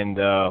and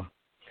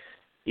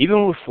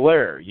even with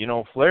Flair. You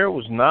know, Flair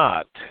was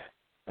not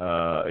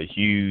a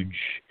huge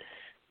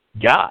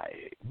guy,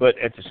 but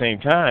at the same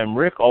time,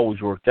 Rick always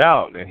worked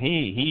out, and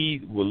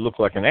he would look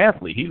like an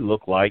athlete. He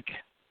looked like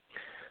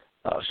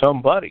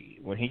somebody.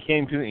 When he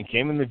came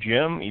in the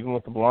gym, even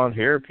with the blonde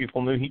hair,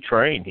 people knew he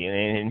trained,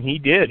 and he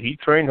did. He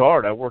trained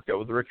hard. I worked out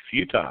with Rick a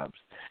few times,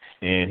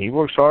 and he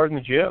works hard in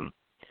the gym.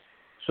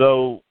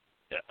 So,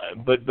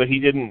 but he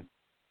didn't.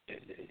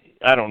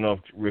 I don't know if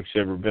Rick's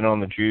ever been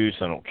on the juice.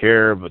 I don't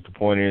care. But the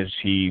point is,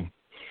 he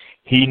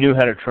knew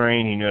how to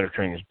train. He knew how to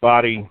train his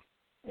body,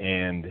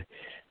 and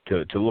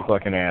to look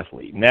like an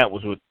athlete. And that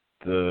was what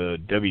the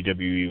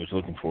WWE was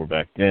looking for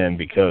back then,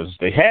 because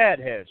they had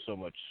so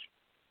much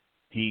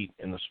heat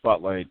and the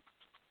spotlight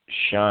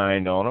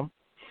shined on them.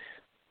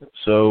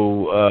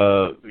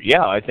 So,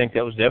 yeah, I think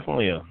that was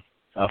definitely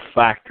a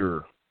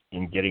factor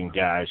in getting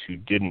guys who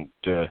didn't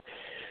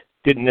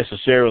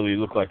necessarily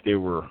look like they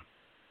were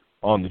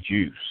on the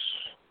juice.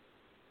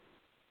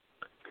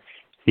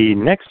 The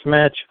next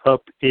match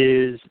up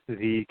is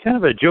the kind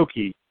of a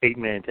jokey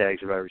 8-man tag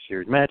Survivor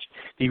Series match.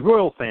 The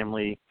Royal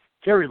Family,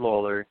 Jerry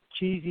Lawler,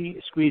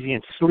 Cheesy, Squeezy,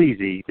 and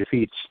Sleazy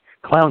defeats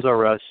Clowns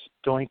R Us,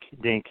 Doink,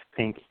 Dink,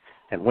 Pink,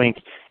 and Wink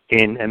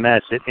in a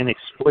match that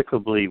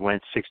inexplicably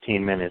went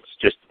 16 minutes.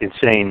 Just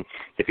insane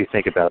if you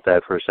think about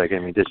that for a second.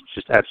 I mean,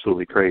 just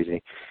absolutely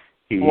crazy.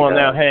 Well,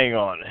 now, hang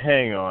on.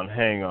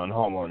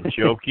 Hold on.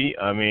 Jokey,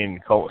 I mean,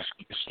 call it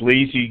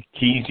Sleazy,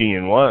 Keezy,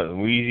 and what?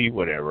 Wheezy,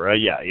 whatever.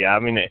 Yeah. I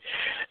mean,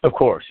 of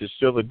course, it's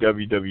still the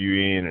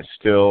WWE, and it's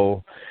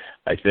still,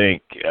 I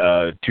think,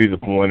 to the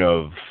point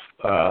of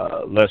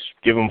let's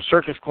give them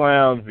circus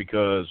clowns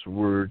because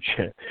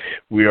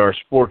we are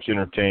sports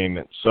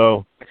entertainment.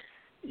 So,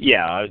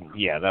 yeah,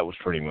 that was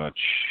pretty much,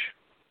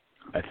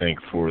 I think,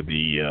 for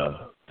the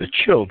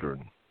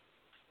children.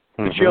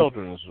 The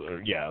children,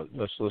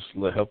 let's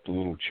help the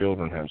little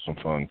children have some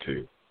fun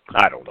too.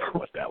 I don't know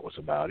what that was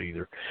about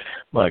either.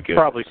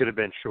 Probably could have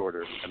been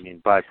shorter. I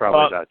mean, by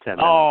probably about 10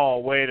 minutes. Oh,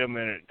 wait a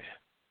minute.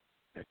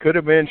 It could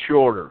have been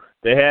shorter.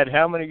 They had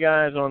how many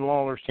guys on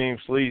Lawler's team?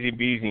 Sleazy,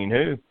 Beezy, and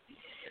who?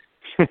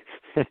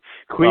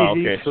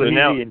 Queasy,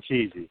 Sleazy, and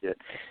Cheesy. Yeah.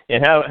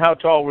 And how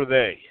tall were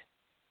they?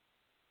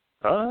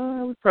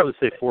 I would probably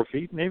say 4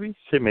 feet, maybe.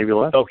 Say maybe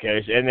less.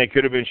 Okay, and they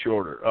could have been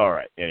shorter. All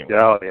right. Anyway.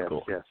 Oh, yeah.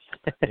 Cool. Yes.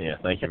 Yeah,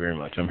 thank you very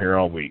much. I'm here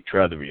all week.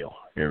 Try the reel.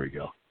 Here we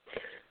go.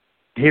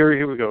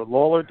 Here we go.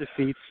 Lawler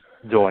defeats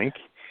Doink.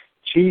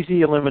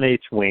 Cheesy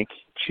eliminates Wink.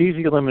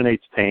 Cheesy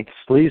eliminates Pink.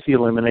 Sleazy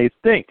eliminates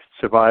Dink.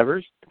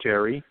 Survivors,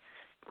 Jerry,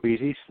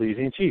 Queasy,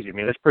 Sleazy, and Cheesy. I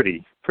mean, that's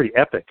pretty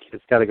epic.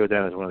 It's got to go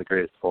down as one of the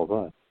greatest of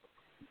all time.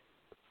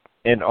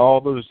 And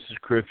all those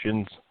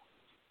descriptions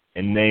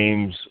and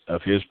names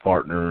of his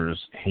partners,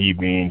 he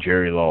being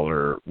Jerry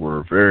Lawler,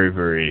 were very,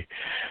 very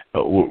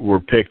were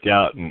picked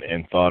out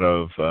and thought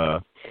of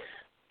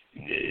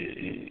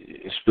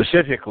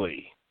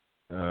specifically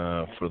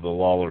for the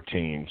Lawler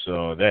team.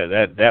 So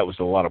that was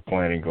a lot of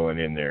planning going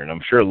in there, and I'm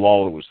sure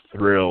Lawler was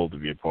thrilled to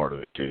be a part of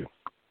it too.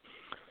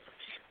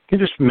 You can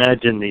just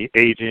imagine the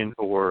agent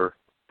or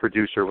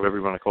producer, whatever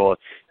you want to call it,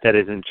 that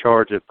is in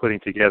charge of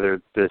putting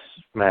together this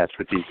match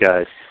with these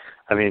guys.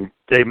 I mean,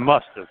 they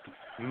must have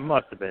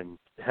been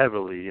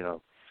heavily,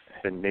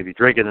 been maybe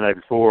drinking the night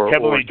before.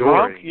 Heavily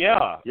drunk?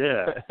 Yeah.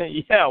 Yeah.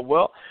 Yeah,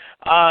 well,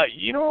 a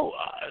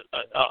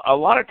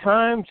lot of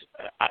times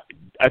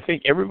I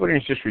think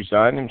everybody's just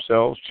resigned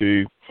themselves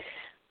to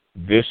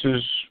this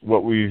is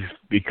what we've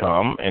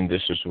become and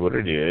this is what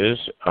it is.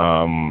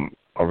 Are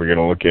we going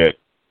to look at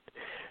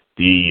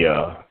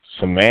the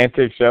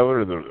semantics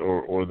of it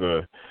or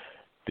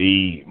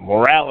the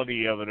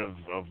morality of it, of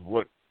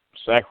what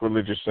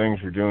sacrilegious things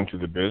we're doing to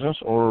the business,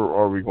 or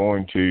are we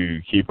going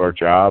to keep our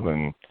job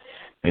and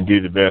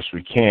do the best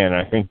we can?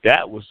 I think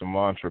that was the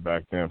mantra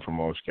back then for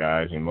most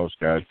guys, and most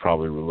guys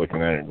probably were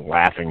looking at it and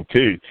laughing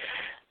too.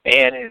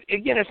 And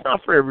again, it's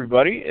not for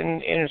everybody,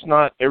 and it's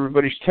not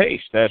everybody's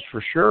taste, that's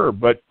for sure.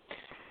 But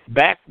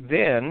back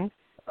then,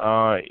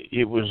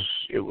 it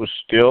was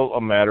still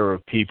a matter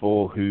of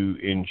people who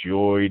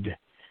enjoyed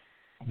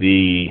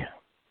the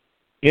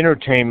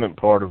entertainment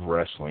part of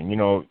wrestling.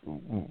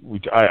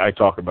 I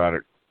talk about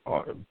it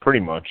pretty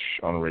much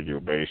on a regular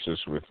basis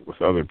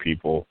with other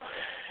people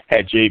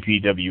at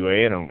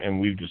JPWA, and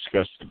we've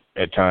discussed it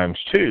at times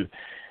too.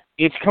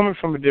 It's coming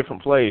from a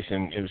different place,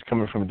 and it was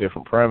coming from a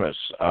different premise.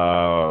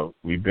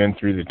 We've been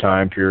through the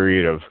time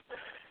period of,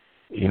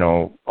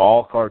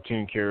 all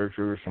cartoon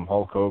characters from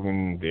Hulk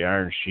Hogan, the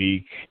Iron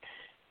Sheik,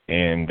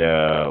 and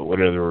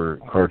what other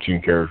cartoon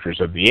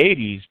characters of the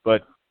 80s,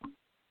 but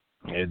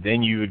and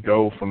then you would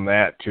go from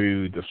that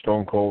to the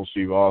Stone Cold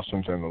Steve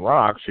Austins and the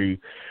Rocks, who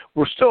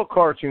were still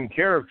cartoon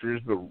characters,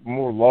 but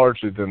more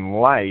larger than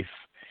life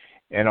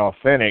and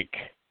authentic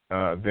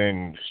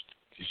than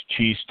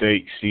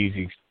cheesesteak,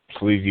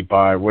 sleazy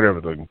pie, whatever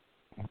the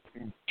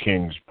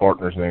King's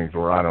partners' names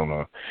were. I don't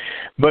know.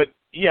 But,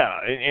 yeah,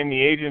 and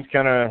the agents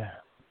kind of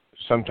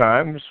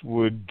sometimes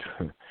would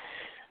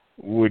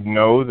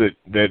know that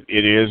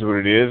it is what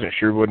it is. It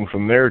sure wasn't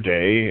from their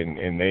day,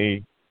 and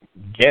they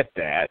get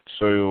that.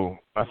 So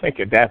I think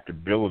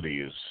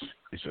adaptability is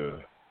a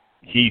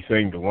key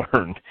thing to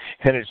learn,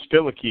 and it's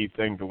still a key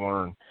thing to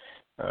learn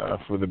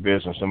for the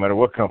business, no matter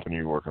what company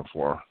you're working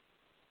for.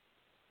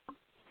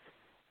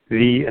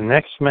 The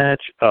next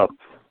match up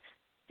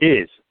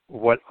is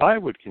what I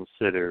would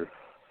consider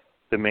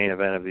the main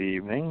event of the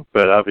evening,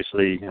 but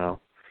obviously, the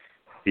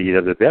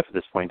WWF at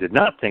this point did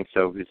not think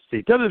so. It's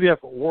the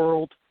WWF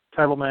World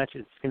Title match.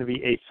 It's going to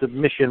be a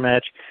submission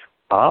match.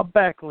 Bob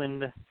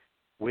Backlund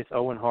with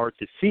Owen Hart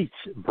defeats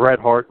Bret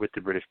Hart with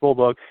the British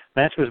Bulldog.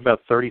 Match was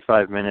about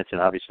 35 minutes,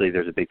 and obviously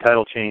there's a big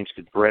title change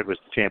because Bret was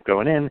the champ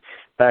going in.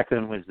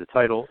 Backlund wins the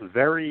title.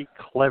 Very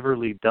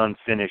cleverly done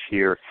finish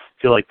here.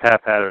 I feel like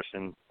Pat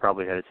Patterson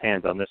probably had his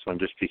hands on this one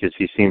just because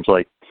he seems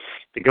like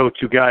the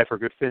go-to guy for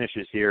good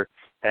finishes here,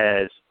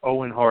 as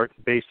Owen Hart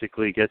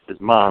basically gets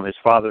his mom. His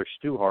father,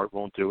 Stu Hart,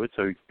 won't do it,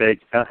 so he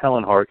begs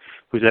Helen Hart,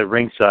 who's at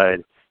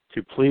ringside,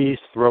 to please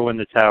throw in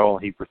the towel.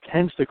 He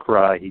pretends to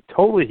cry. He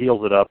totally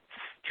heals it up,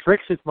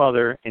 tricks his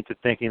mother into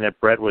thinking that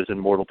Bret was in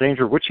mortal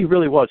danger, which he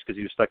really was because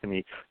he was stuck in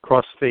the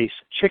cross-face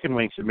chicken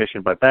wing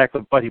submission by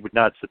Backlund, but he would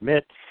not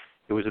submit.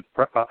 It was,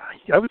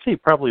 I would say,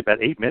 probably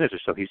about 8 minutes or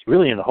so. He's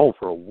really in the hole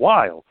for a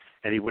while,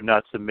 and he would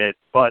not submit.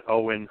 But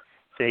Owen,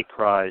 fake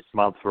cries,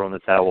 mom throwing the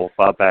towel,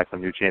 Bob Backlund,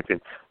 new champion.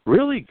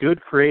 Really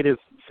good creative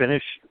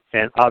finish,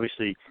 and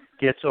obviously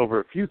gets over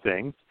a few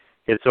things.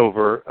 It's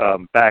over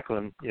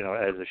Backlund,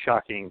 as a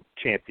shocking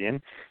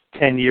champion,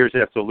 10 years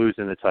after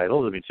losing the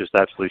title. I mean, it's just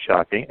absolutely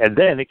shocking. And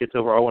then it gets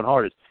over Owen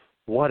Hart as,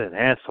 what an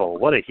asshole,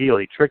 what a heel.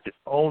 He tricked his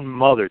own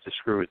mother to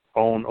screw his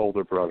own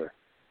older brother.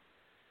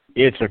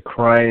 It's a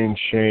crying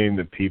shame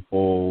that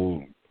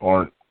people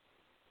aren't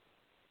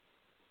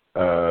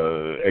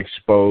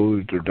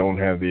exposed or don't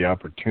have the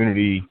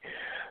opportunity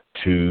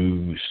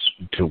to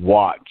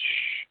watch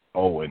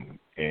Owen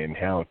and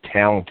how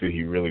talented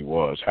he really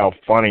was, how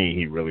funny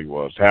he really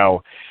was,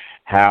 how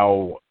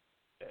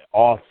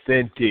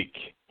authentic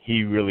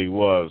he really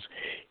was.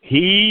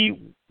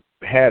 He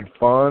had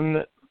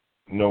fun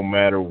no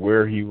matter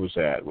where he was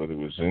at, whether it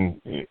was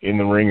in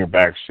the ring or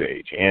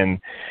backstage. And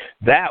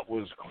that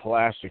was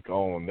classic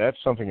Owen.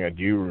 That's something I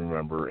do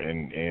remember.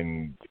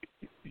 And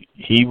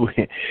he was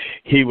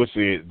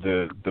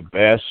the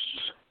best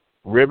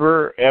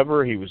ribber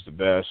ever. He was the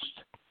best.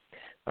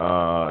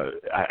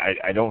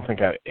 I don't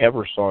think I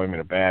ever saw him in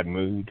a bad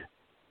mood.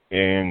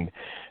 And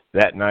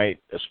that night,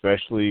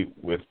 especially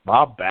with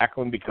Bob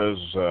Backlund, because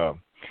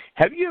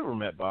have you ever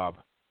met Bob?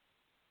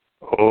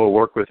 Oh,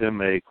 worked with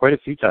him quite a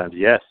few times,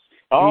 yes.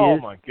 Oh,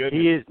 my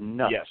goodness. He is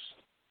nuts.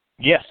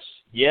 Yes,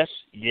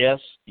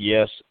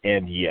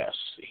 and yes.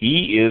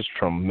 He is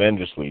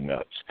tremendously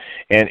nuts.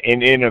 And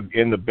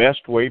in the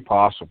best way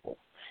possible.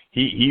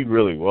 He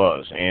really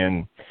was.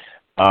 And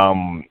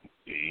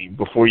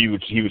before he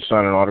would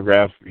sign an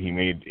autograph, he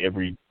made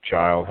every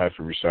child have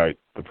to recite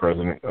the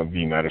President of the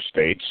United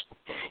States.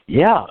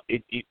 Yeah,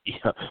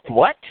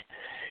 what?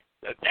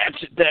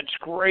 That's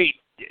great.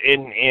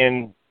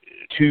 And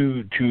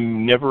to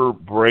never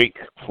break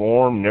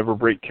form, never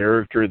break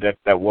character.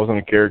 That wasn't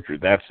a character.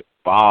 That's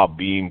Bob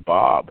being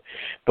Bob.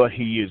 But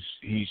he's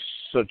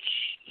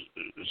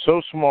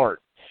so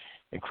smart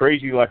and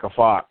crazy like a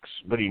fox,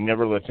 but he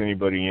never lets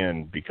anybody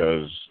in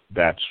because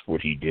that's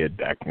what he did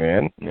back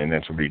then, and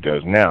that's what he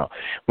does now.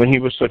 When he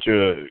was such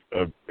a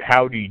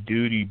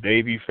howdy-doody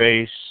baby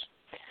face,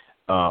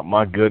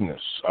 my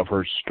goodness, I've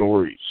heard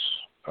stories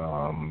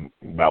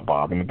about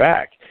Bob in the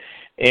back.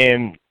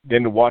 And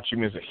then to watch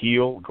him as a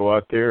heel go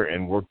out there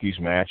and work these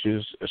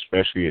matches,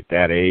 especially at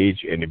that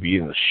age, and to be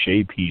in the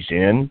shape he's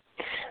in,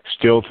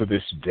 still to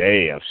this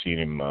day, I've seen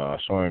him,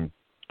 saw him,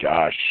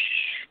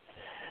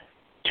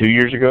 2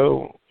 years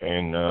ago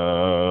in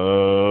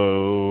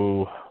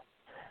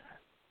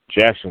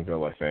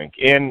Jacksonville, I think,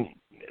 and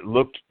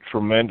looked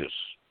tremendous.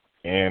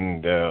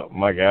 And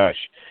my gosh,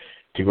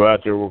 to go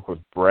out there and work with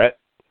Bret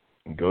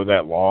and go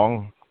that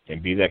long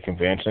and be that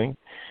convincing,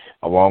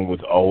 along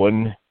with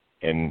Owen,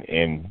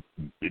 and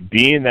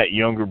being that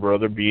younger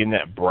brother, being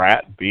that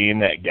brat, being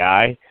that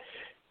guy,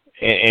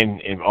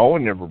 and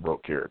Owen never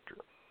broke character.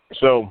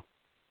 So,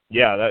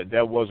 yeah,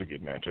 that was a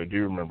good match. I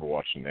do remember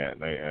watching that,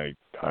 and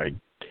I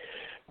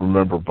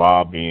remember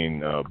Bob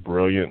being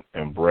brilliant,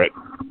 and Bret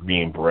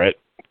being Bret,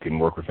 can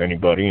work with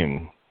anybody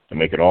and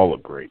make it all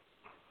look great.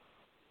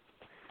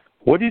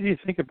 What did you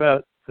think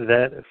about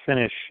that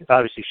finish?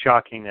 Obviously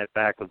shocking that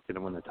Backlund's going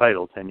to win the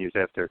title 10 years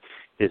after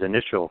his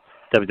initial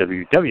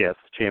WWF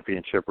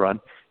championship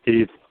run. Did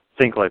you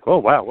think like, oh,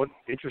 wow, what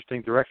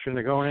interesting direction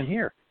they're going in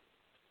here?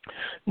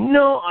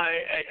 No,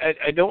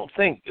 I don't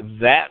think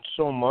that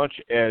so much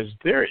as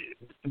there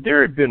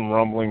have been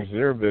rumblings,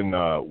 there have been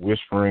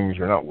whisperings,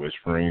 or not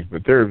whisperings,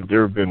 but there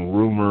have been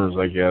rumors,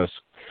 I guess,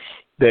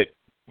 that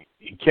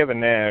Kevin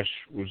Nash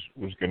was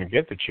going to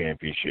get the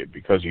championship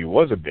because he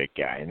was a big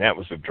guy, and that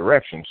was the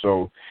direction.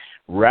 So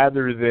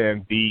rather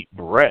than beat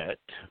Brett,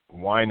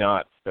 why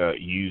not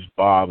use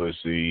Bob as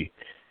the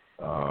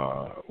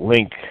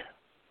link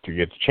to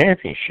get the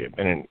championship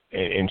and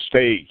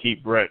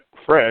keep Brett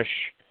fresh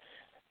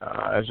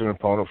as an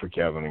opponent for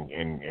Kevin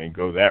and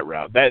go that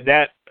route.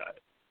 That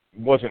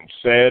wasn't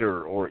said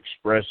or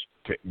expressed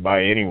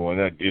by anyone.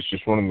 It's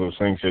just one of those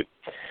things that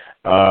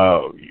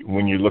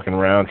when you're looking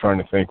around trying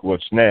to think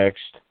what's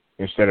next,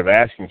 instead of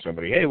asking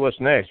somebody, hey, what's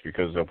next?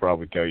 Because they'll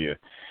probably tell you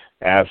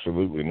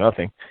absolutely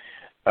nothing.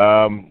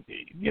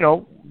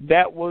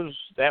 That was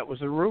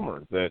a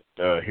rumor that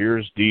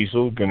here's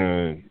Diesel going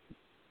to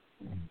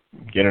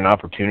get an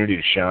opportunity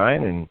to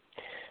shine, and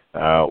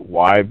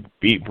why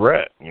beat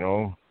Brett?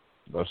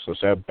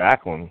 Let's have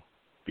Backlund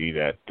be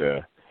that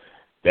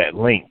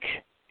link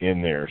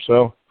in there.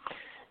 So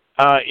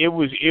it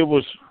was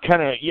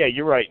kind of, yeah,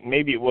 you're right.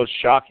 Maybe it was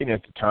shocking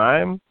at the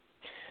time,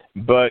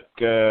 but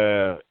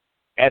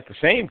at the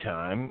same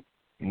time,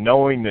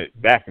 knowing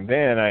that back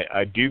then,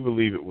 I do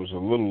believe it was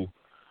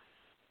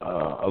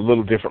a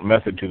little different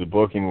method to the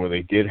booking, where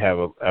they did have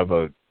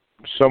a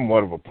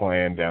somewhat of a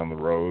plan down the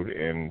road,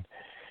 and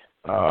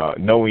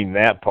knowing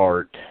that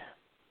part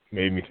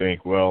made me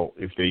think, well,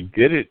 if they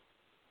did it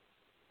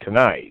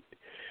tonight,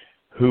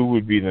 who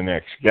would be the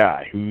next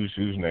guy? Who's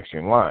next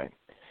in line?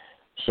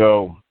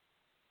 So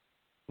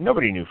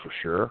nobody knew for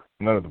sure.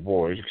 None of the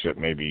boys, except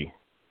maybe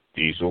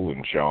Diesel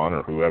and Sean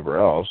or whoever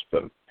else.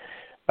 But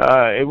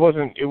it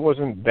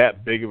wasn't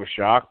that big of a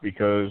shock,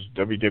 because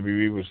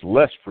WWE was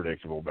less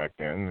predictable back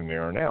then than they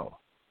are now.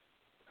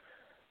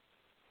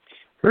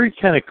 Very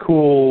kind of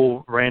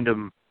cool,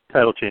 random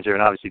title change there,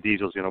 and obviously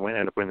Diesel's going to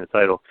end up winning the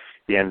title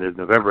at the end of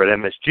November at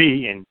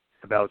MSG in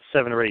about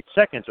 7 or 8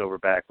 seconds over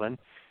Backlund,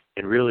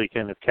 and really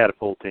kind of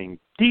catapulting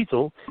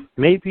Diesel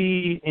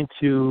maybe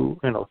into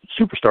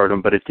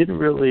superstardom, but it didn't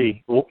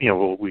really, we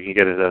can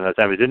get into that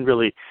time. It didn't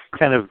really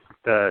kind of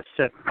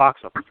set box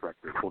office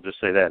records. We'll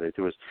just say that it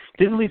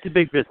didn't lead to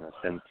big business,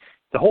 and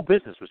the whole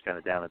business was kind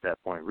of down at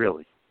that point,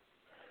 really.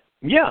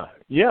 Yeah,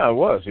 it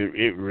was.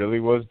 It really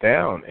was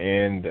down,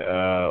 and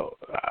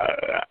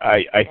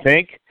I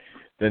think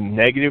the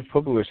negative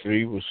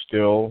publicity was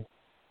still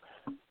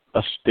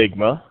a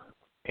stigma,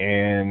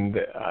 and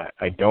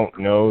I don't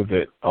know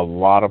that a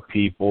lot of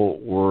people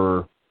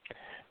were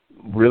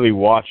really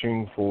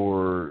watching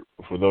for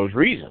those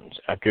reasons.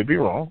 I could be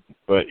wrong,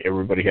 but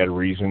everybody had a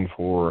reason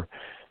for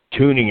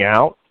tuning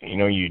out.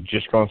 You'd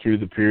just gone through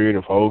the period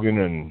of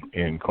Hogan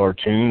and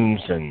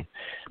cartoons and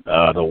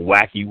the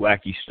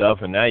wacky stuff,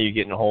 and now you're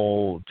getting a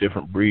whole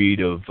different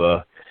breed of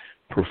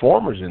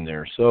performers in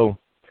there. So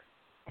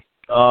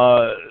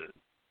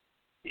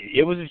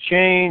it was a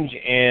change,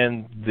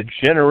 and the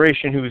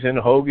generation who was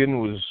into Hogan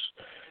was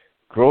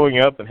growing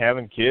up and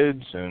having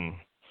kids, and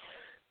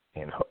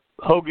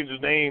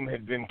Hogan's name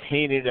had been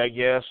tainted, I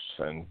guess,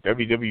 and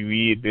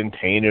WWE had been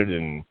tainted,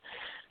 and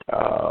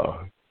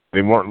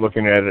they weren't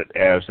looking at it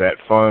as that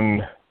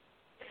fun,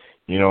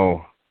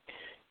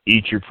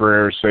 eat your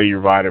prayers, say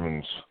your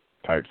vitamins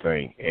type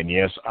thing. And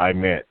yes, I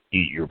meant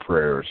eat your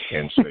prayers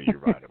and say your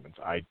vitamins.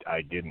 I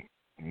didn't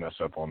mess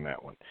up on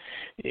that one,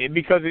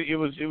 because it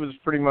was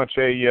pretty much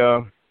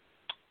a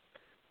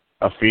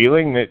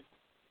feeling that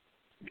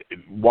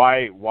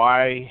why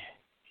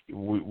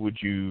would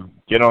you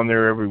get on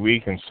there every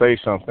week and say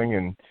something,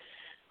 and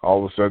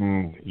all of a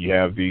sudden you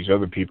have these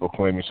other people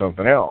claiming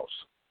something else.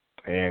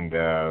 And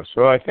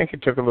so I think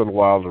it took a little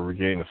while to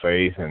regain the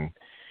faith and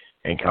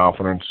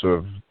confidence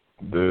of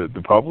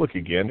the public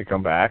again to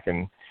come back,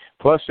 and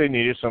plus they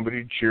needed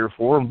somebody to cheer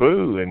for and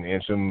boo,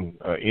 and some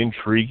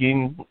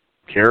intriguing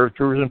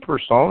characters and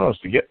personas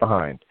to get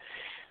behind.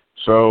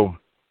 So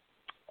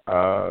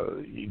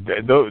that's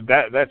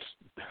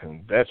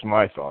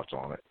my thoughts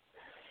on it.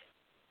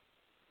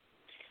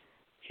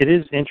 It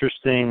is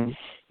interesting,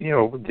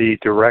 the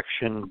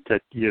direction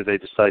that they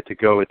decide to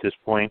go at this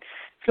point.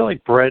 I feel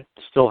like Brett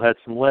still had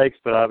some legs,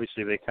 but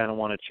obviously they kind of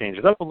want to change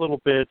it up a little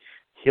bit.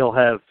 He'll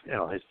have,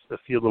 a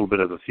little bit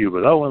of a feud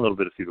with Owen, a little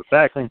bit of feud with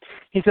Backlund.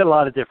 He's got a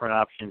lot of different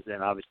options,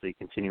 and obviously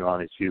continue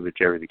on his feud with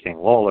Jerry the King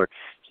Lawler.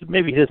 So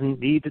maybe he doesn't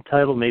need the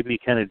title. Maybe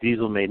kind of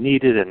Diesel may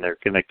need it, and they're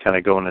going to kind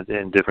of go in a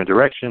different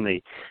direction.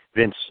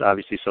 Vince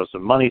obviously saw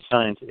some money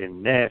signs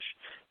in Nash.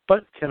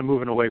 But kind of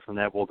moving away from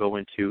that, we'll go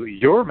into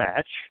your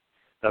match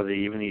of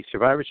the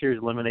Survivor Series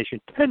Elimination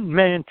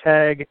 10-man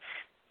tag.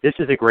 This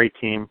is a great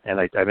team, and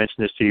I mentioned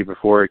this to you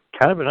before,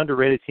 kind of an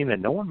underrated team that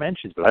no one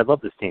mentions, but I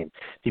love this team.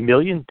 The $1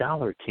 Million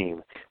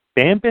Team.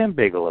 Bam Bam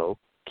Bigelow,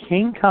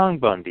 King Kong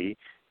Bundy,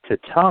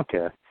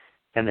 Tatanka,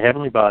 and the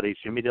Heavenly Bodies,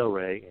 Jimmy Del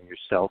Rey, and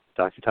yourself,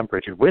 Dr. Tom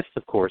Pritchard, with,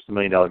 of course, the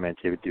 $1 Million Man,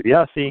 David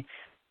DiBiase,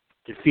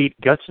 defeat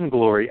Guts and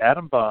Glory,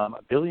 Adam Bomb,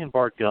 Billy and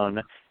Bart Gunn,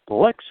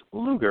 Lex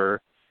Luger,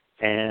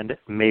 and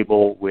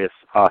Mabel with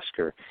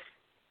Oscar.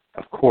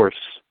 Of course,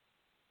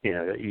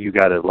 you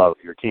got to love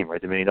your team, right?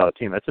 The $1 Million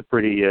Team. That's a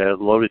pretty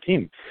loaded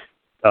team.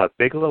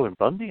 Bigelow and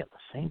Bundy on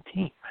the same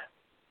team.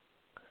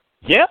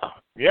 Yeah,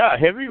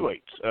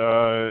 heavyweights.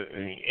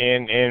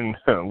 And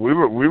we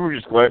were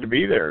just glad to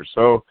be there.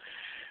 So,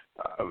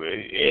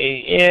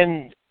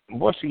 and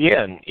once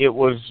again, it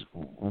was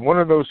one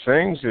of those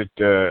things that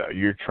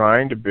you're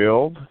trying to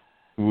build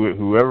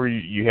whoever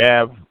you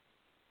have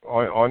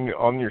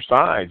on your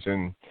sides.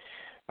 And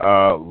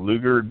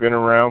Luger had been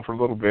around for a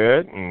little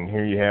bit, and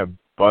here you have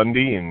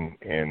Bundy and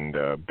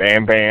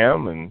Bam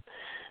Bam, and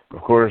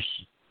of course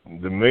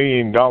the $1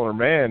 Million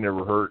Man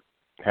never hurt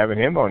having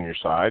him on your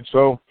side.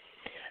 So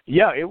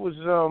yeah, it was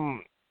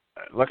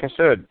like I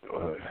said,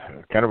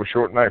 kind of a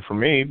short night for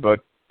me, but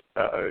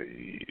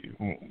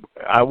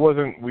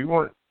we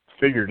weren't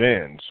figured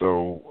in,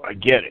 so I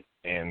get it.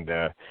 And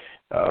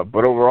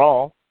but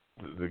overall,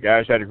 the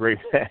guys had a great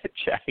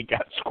match. I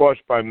got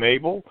squashed by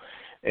Mabel,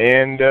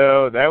 and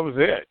that was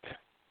it.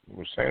 It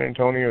was San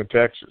Antonio,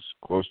 Texas,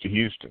 close to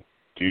Houston.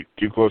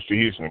 Too close to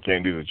Houston, I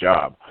can't do the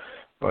job.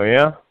 Well,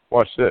 yeah,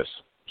 watch this.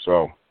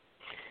 So,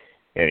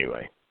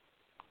 anyway,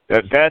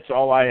 that's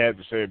all I had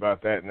to say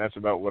about that, and that's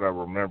about what I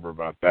remember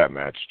about that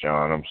match,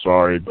 John. I'm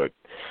sorry, but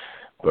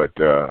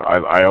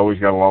I always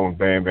got along with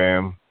Bam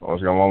Bam,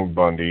 always got along with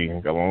Bundy,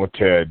 got along with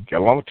Ted, got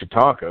along with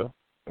Tatanka,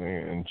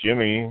 and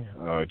Jimmy.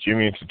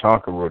 Jimmy and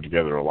Tatanka rode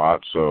together a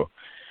lot. So,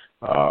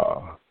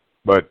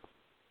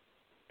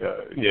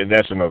 yeah,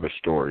 that's another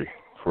story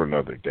for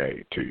another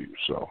day too.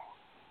 So,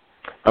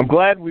 I'm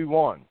glad we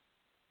won.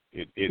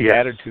 It yes.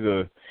 added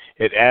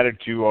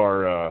to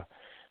our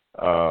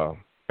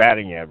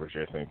batting average,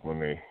 I think, when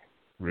they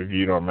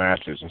reviewed our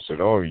matches and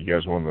said, "Oh, you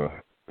guys won the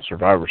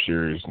Survivor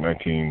Series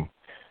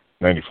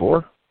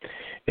 1994,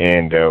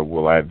 and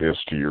we'll add this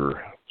to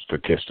your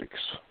statistics."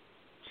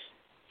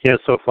 Yeah,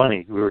 it's so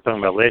funny. We were talking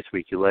about last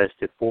week. You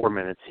lasted 4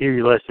 minutes. Here,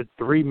 you lasted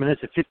 3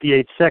 minutes and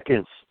 58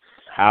 seconds.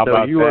 How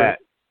about that?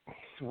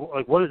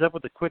 Like, what is up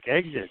with the quick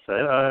exits?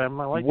 I'm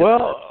not like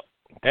well,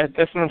 that's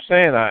what I'm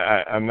saying.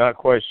 I'm not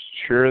quite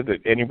sure that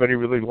anybody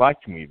really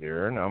liked me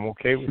there, and I'm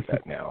okay with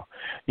that now.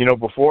 You know,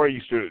 before I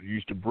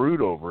used to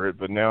brood over it,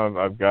 but now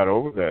I've got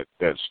over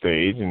that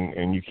stage,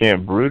 and you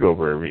can't brood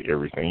over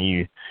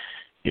everything.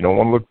 You don't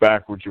want to look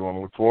backwards. You want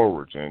to look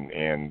forwards,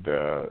 and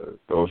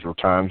those were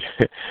times.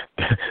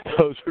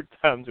 Those were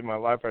times in my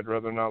life I'd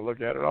rather not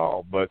look at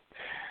all. But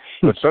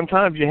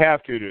sometimes you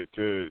have to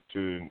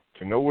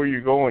know where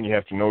you're going. You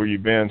have to know where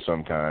you've been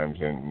sometimes,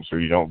 and so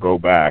you don't go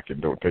back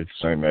and don't take the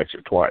same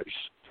exit twice.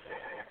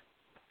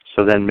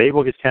 So then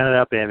Mabel gets counted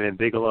out. Bam Bam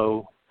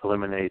Bigelow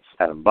eliminates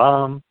Adam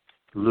Bomb.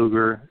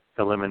 Luger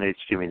eliminates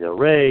Jimmy Del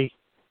Rey.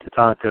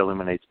 Tatanka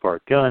eliminates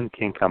Bart Gunn.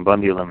 King Kong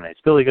Bundy eliminates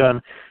Billy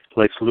Gunn.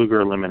 Lex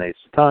Luger eliminates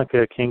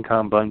Tatanka. King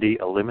Kong Bundy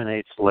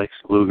eliminates Lex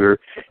Luger.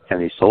 And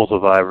the sole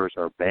survivors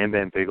are Bam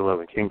Bam Bigelow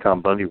and King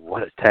Kong Bundy.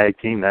 What a tag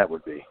team that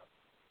would be.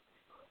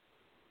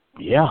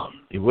 Yeah,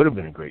 it would have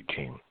been a great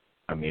team.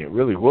 I mean, it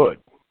really would.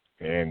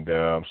 And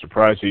I'm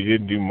surprised he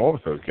didn't do more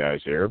with those guys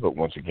there. But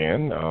once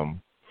again,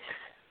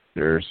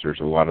 there's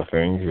a lot of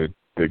things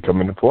that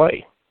come into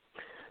play.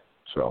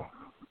 So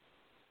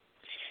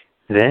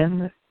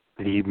then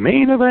the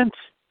main event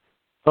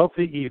of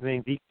the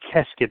evening, the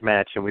casket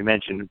match, and we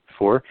mentioned it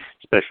before,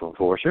 Special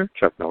Enforcer,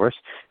 Chuck Norris.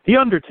 The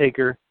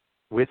Undertaker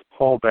with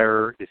Paul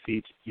Bearer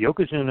defeats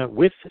Yokozuna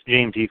with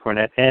James E.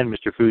 Cornette and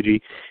Mr.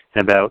 Fuji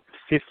in about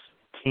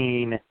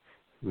 15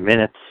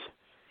 minutes.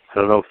 I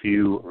don't know if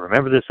you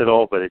remember this at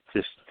all, but it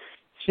just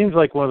seems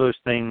like one of those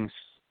things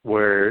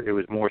where it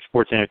was more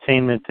sports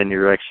entertainment than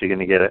you're actually going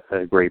to get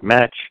a great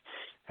match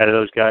out of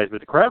those guys. But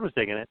the crowd was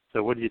digging it.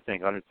 So what do you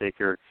think?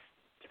 Undertaker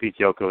defeats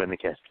Yoko in the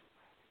casket.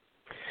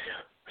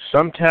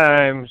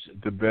 Sometimes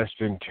the best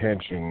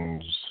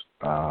intentions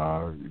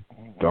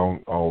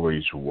don't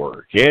always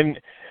work. And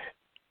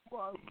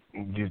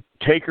the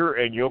Taker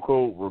and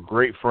Yoko were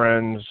great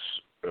friends.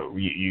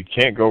 You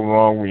can't go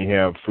wrong when you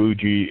have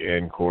Fuji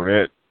and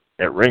Cornette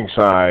at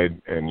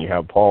ringside, and you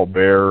have Paul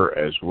Bearer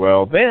as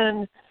well.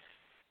 Then,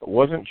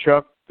 wasn't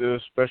Chuck the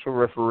special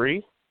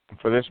referee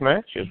for this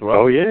match as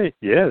well? Oh, yeah,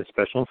 the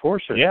special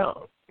enforcer. Yeah.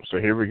 So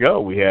here we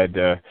go. We had,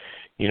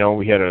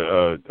 we had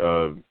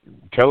a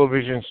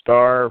television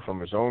star from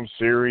his own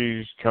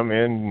series come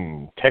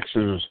in,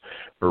 Texas,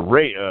 or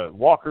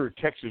Walker,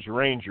 Texas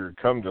Ranger,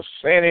 come to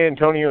San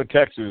Antonio,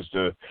 Texas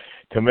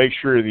to make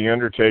sure the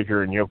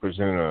Undertaker and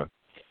Yokozuna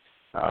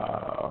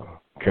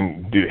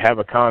can have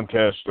a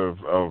contest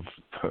of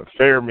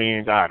fair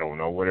means. I don't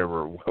know,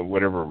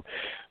 whatever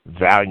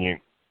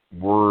valiant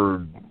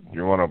word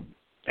you want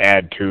to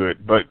add to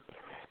it. But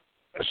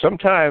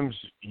sometimes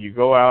you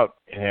go out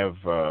and have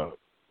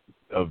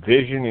a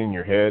vision in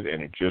your head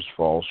and it just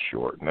falls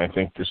short. And I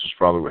think this is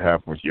probably what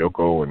happened with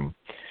Yoko and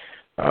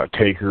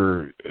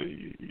Taker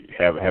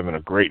having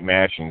a great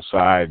match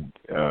inside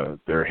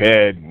their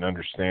head and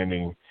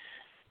understanding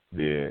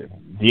the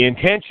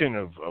intention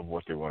of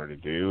what they wanted to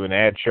do, and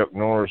add Chuck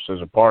Norris as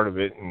a part of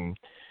it. And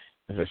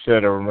as I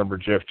said, I remember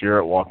Jeff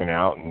Jarrett walking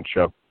out and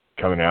Chuck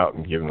coming out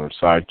and giving him a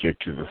sidekick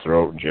to the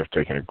throat, and Jeff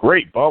taking a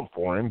great bump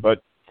for him.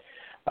 But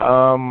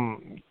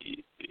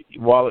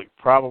while it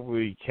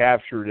probably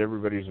captured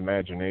everybody's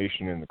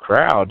imagination in the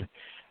crowd,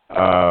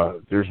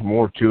 there's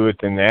more to it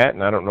than that.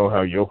 And I don't know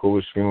how Yoko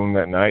was feeling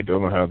that night.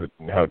 Don't know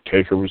how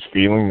Taker was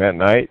feeling that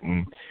night.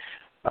 And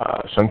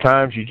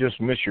sometimes you just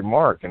miss your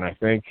mark. And I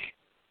think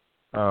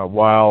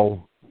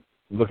while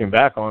looking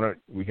back on it,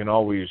 we can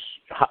always,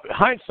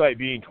 hindsight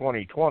being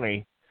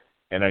 20/20,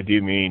 and I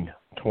do mean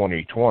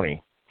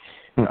 2020.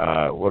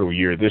 What a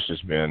year this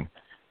has been.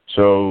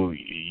 So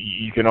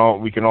we can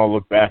all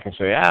look back and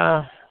say,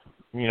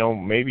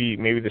 maybe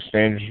the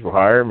standards were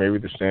higher, maybe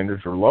the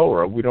standards were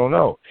lower. We don't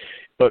know,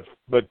 but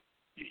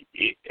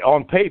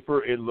on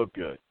paper it looked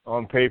good.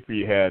 On paper,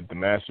 you had the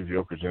massive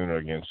Yokozuna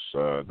against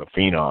the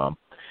Phenom,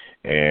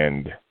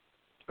 and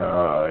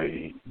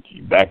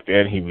back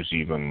then he was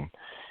even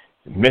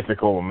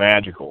mythical and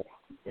magical,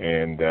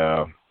 and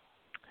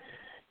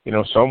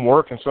some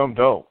work and some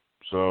don't.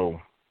 So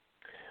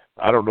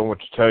I don't know what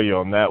to tell you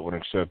on that one,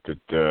 except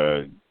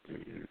that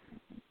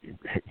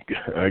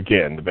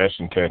again, the best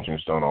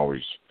intentions don't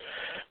always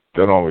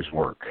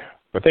work.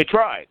 But they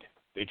tried,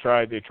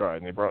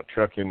 and they brought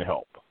Chuck in to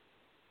help.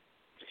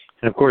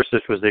 And of course,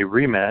 this was a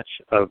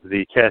rematch of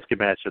the casket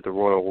match at the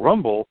Royal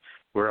Rumble,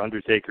 where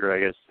Undertaker, I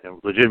guess,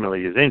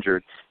 legitimately is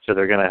injured, so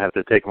they're going to have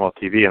to take him off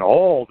TV, and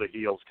all the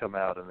heels come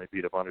out and they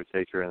beat up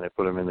Undertaker and they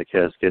put him in the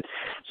casket.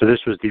 So this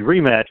was the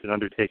rematch, and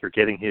Undertaker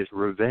getting his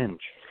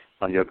revenge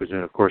on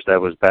Yokozuna. Of course, that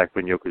was back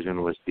when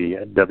Yokozuna was the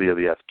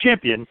WWF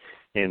champion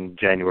in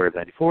January of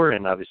 '94,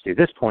 and obviously at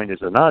this point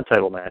is a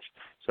non-title match.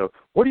 So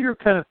what are your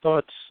kind of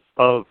thoughts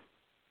of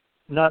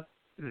not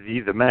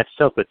the match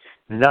itself, but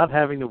not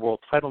having the world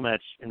title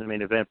match in the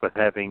main event, but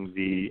having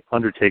the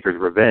Undertaker's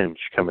revenge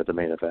come at the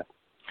main event?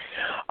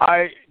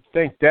 I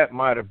think that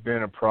might have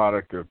been a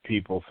product of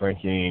people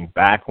thinking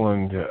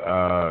Backlund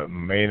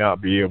may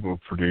not be able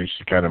to produce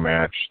the kind of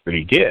match that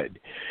he did.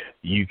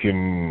 You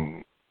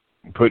can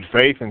put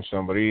faith in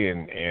somebody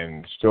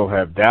and still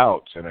have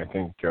doubts, and I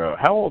think,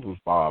 how old was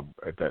Bob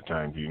at that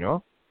time, do you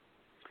know?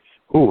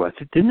 Oh,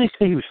 didn't they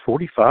say he was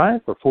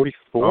 45 or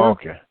 44? Oh,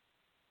 okay.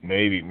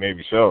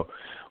 Maybe so.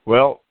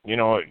 Well, you're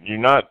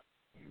not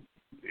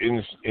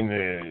in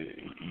the.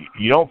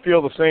 You don't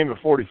feel the same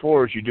at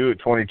 44 as you do at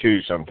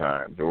 22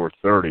 sometimes, or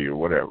 30 or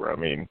whatever. I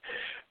mean,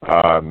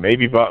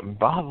 maybe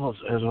Bob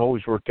has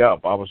always worked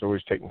out. Bob was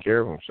always taking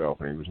care of himself,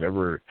 and he was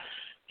never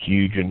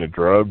huge into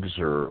drugs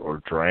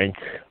or drank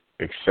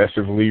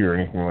excessively or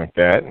anything like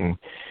that. And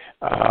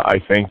I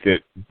think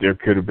that there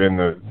could have been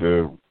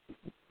the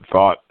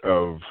thought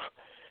of,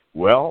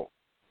 well,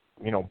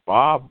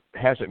 Bob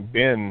hasn't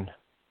been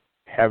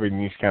having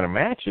these kind of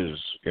matches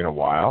in a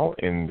while,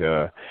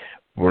 and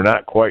we're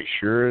not quite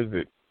sure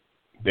that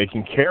they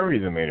can carry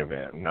the main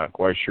event. I'm not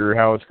quite sure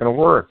how it's going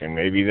to work, and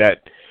maybe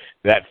that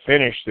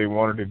finish they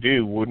wanted to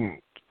do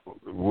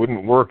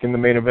wouldn't work in the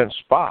main event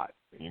spot.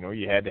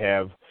 You had to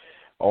have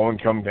Owen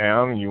come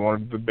down, and you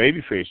wanted the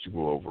babyface to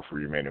go over for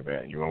your main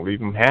event. You want to leave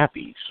them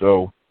happy.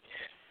 So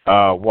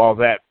while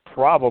that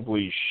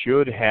probably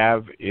should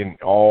have in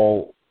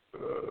all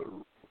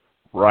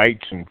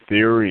rights and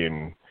theory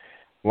and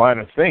line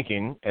of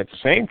thinking, at the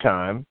same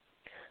time,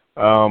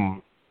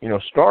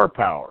 star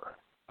power.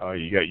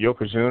 You got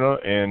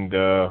Yokozuna and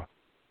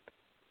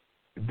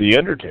the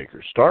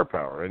Undertaker, star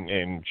power,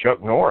 and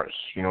Chuck Norris.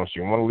 So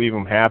you want to leave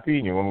them happy,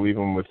 and you want to leave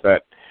them with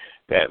that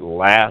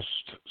last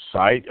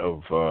sight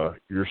of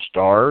your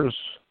stars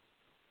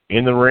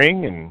in the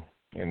ring,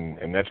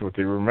 and that's what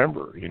they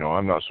remember.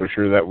 I'm not so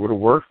sure that would have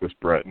worked with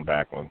Brett and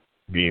Backlund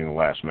being the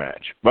last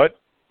match, but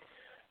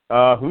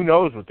who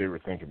knows what they were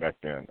thinking back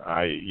then.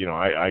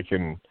 I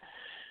can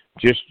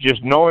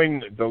just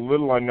knowing the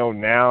little I know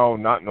now,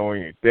 not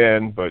knowing it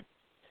then, but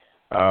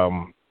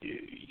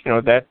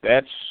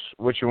that's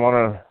what you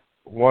want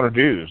to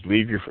do, is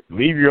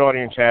leave your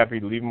audience happy,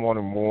 leave them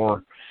wanting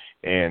more,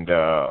 and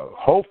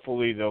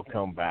hopefully they'll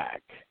come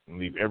back and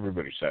leave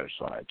everybody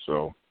satisfied.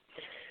 So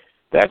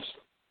that's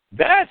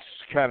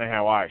kind of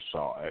how I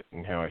saw it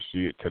and how I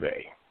see it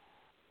today.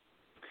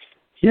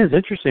 Yeah, it's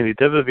interesting. The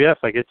WWF,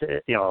 I get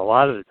to, a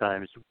lot of the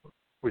times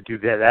would do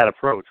that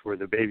approach where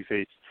the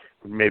babyface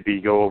would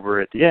maybe go over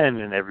at the end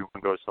and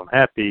everyone goes home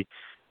happy,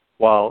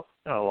 while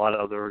a lot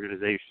of other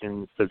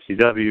organizations,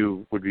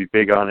 WCW, would be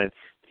big on it.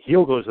 The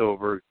heel goes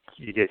over,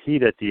 you get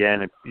heat at the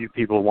end, and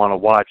people want to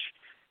watch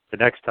the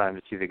next time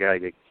to see the guy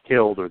get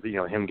killed or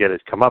him get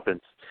his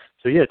comeuppance.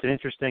 So yeah, it's an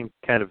interesting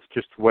kind of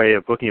just way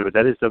of booking it, but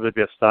that is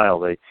WWF style.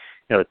 They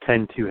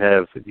tend to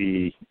have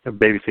the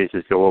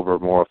babyfaces go over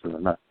more often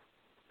than not.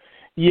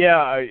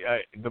 Yeah,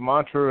 the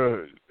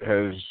mantra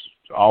has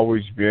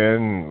always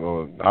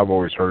been, I've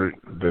always heard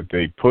it, that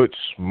they put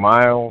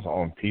smiles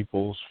on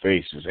people's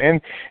faces.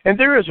 And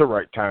there is a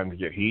right time to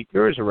get heat.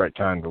 There is a right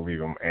time to leave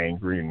them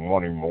angry and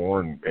wanting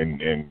more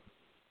and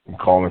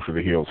calling for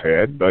the heel's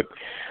head. But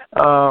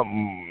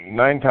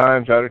 9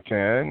 times out of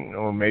 10,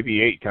 or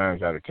maybe 8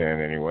 times out of 10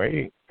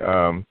 anyway,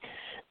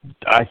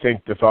 I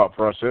think the thought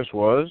process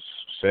was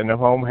send them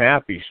home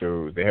happy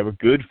so they have a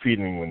good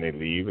feeling when they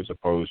leave, as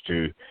opposed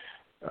to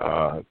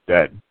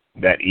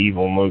that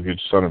evil, no good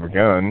son of a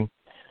gun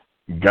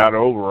got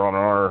over on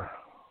our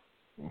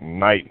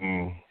knight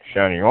in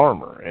shining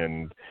armor,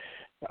 and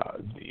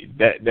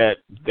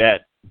that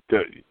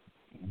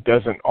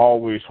doesn't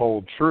always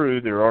hold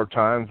true. There are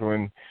times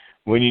when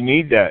you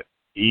need that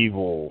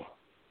evil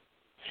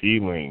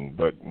feeling.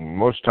 But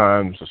most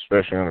times,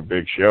 especially on a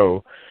big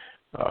show,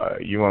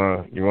 you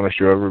want to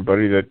show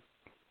everybody that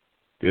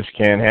this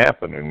can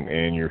happen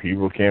and your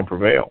heel can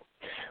prevail.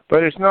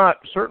 But it's not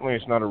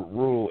a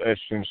rule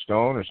etched in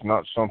stone. It's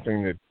not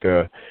something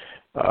that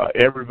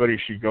everybody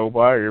should go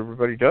by or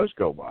everybody does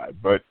go by.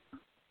 But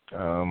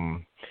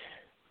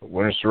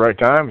when it's the right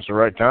time, it's the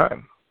right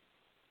time.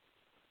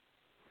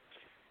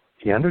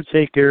 The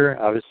Undertaker,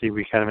 obviously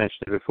we kind of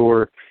mentioned it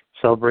before,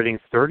 celebrating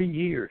 30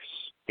 years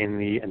in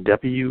the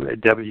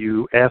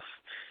WWF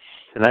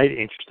tonight.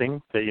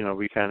 Interesting that,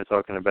 we kind of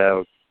talking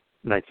about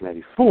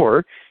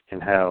 1994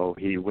 and how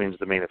he wins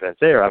the main event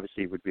there.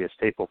 Obviously would be a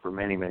staple for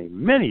many, many,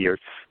 many years.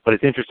 But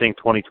it's interesting,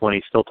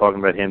 2020, still talking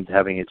about him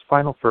having his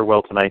final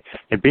farewell tonight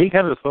and being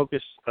kind of the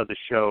focus of the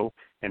show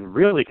and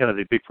really kind of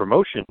the big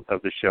promotion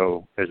of the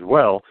show as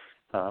well.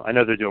 I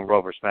know they're doing Raw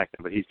vs.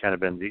 SmackDown, but he's kind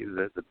of been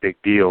the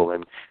big deal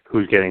and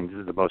who's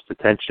getting the most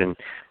attention.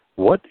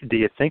 What do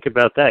you think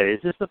about that? Is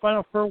this the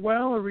final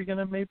farewell, or are we going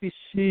to maybe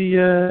see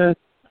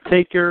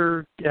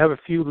Taker have a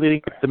few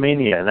leading up to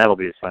Mania, and that'll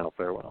be his final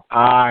farewell?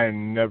 I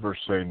never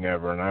say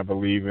never, and I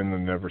believe in the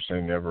never say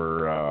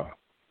never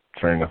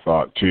train of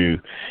thought, too.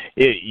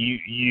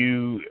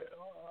 You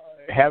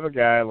have a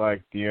guy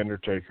like The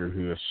Undertaker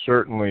who has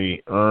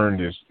certainly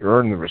earned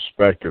the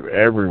respect of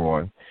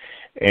everyone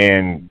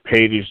and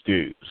paid his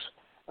dues.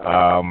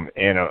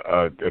 And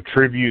a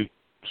tribute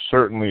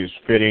certainly is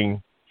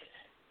fitting.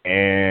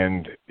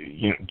 And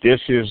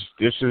this is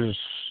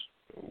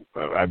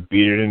I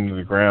beat it into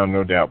the ground,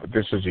 no doubt, but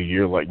this is a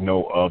year like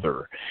no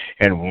other.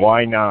 And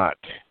why not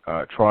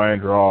try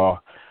and draw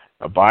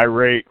a buy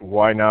rate?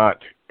 Why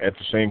not at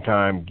the same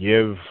time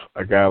give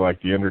a guy like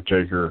The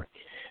Undertaker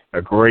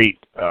a great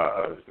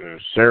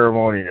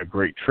ceremony, a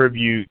great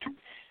tribute,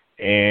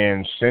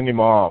 and send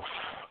him off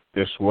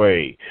this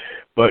way,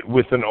 but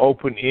with an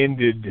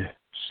open-ended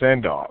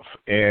send-off,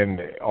 and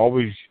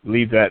always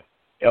leave that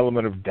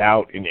element of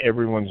doubt in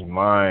everyone's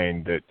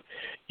mind that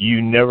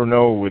you never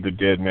know where the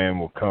dead man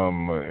will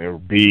come or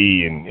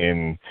be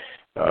and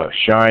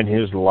shine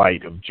his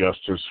light of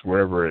justice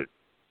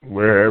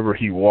wherever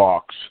he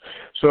walks.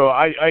 So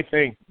I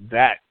think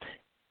that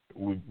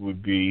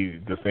would be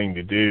the thing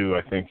to do.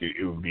 I think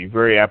it would be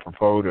very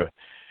apropos to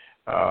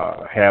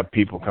have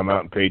people come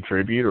out and pay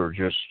tribute or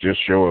just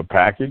show a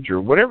package or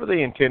whatever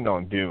they intend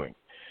on doing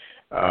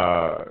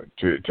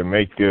to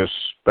make this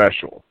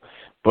special.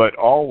 But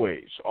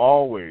always,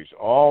 always,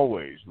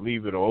 always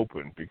leave it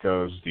open,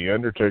 because The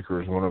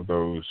Undertaker is one of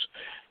those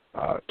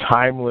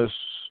timeless,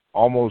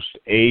 almost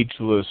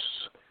ageless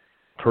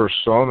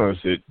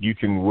personas that you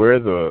can wear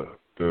the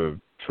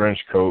trench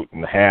coat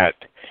and the hat,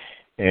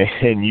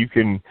 and you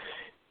can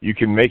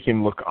make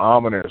him look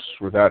ominous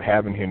without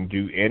having him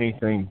do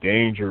anything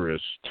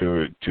dangerous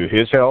to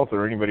his health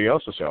or anybody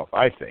else's health,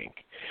 I think.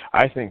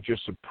 I think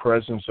just the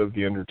presence of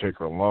The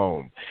Undertaker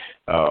alone,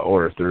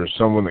 or if there's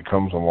someone that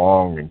comes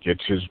along and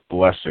gets his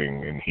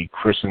blessing and he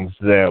christens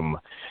them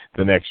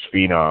the next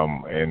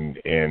Phenom,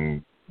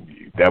 and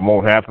that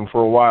won't happen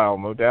for a while,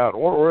 no doubt,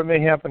 or it may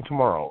happen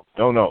tomorrow.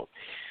 Don't know.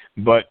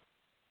 But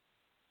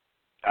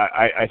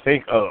I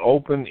think an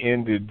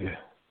open-ended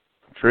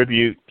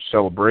tribute,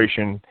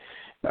 celebration,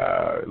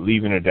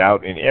 leaving a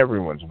doubt in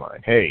everyone's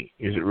mind. Hey,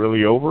 is it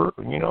really over?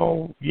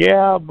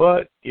 Yeah,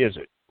 but is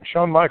it?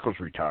 Shawn Michaels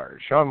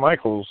retired. Shawn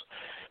Michaels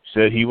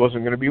said he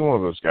wasn't going to be one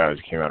of those guys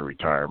who came out of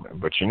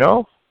retirement. But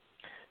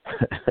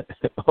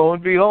lo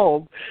and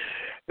behold,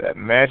 that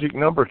magic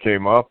number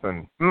came up,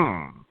 and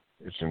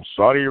it's in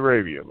Saudi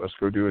Arabia. Let's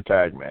go do a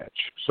tag match.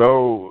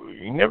 So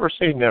you never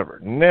say never.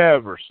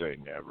 Never say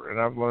never. And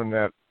I've learned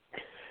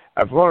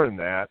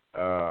that,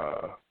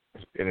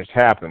 and it's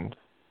happened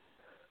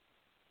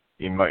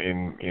in my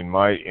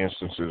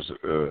instances,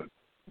 and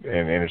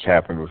it's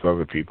happened with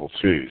other people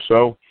too.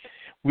 So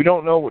we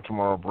don't know what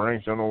tomorrow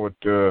brings. Don't know what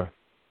the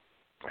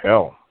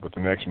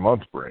next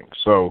month brings.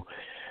 So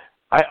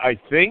I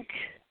think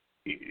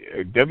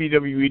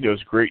WWE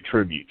does great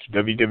tributes.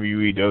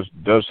 WWE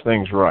does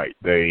things right.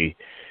 They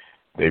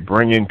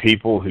bring in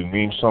people who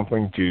mean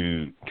something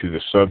to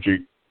the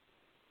subject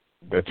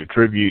that the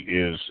tribute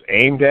is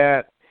aimed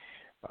at.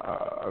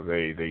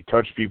 They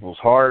touch people's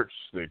hearts.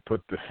 They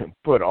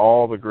put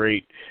all the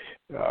great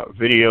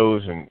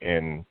videos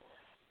and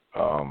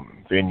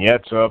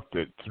vignettes up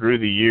that through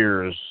the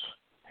years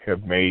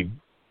have made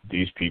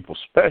these people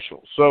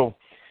special. So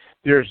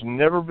there's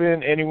never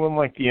been anyone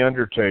like The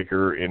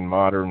Undertaker in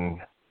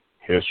modern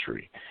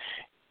history.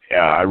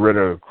 I read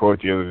a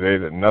quote the other day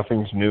that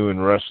nothing's new in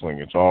wrestling.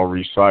 It's all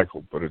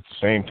recycled. But at the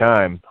same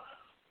time,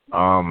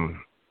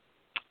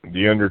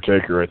 The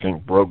Undertaker, I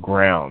think, broke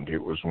ground.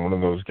 It was one of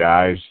those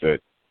guys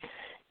that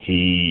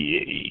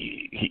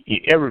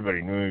he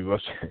everybody knew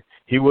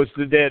he was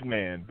the dead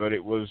man, but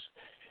it was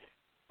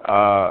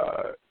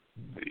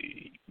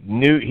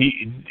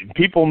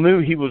people knew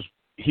he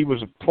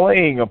was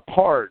playing a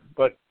part,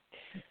 but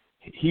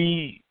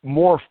he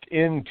morphed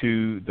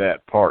into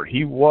that part.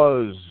 He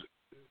was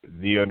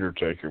The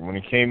Undertaker. When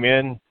he came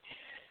in,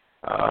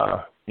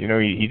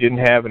 he didn't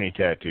have any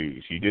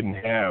tattoos. He didn't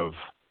have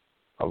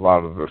a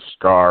lot of the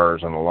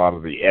scars and a lot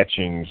of the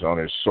etchings on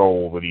his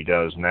soul that he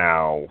does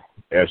now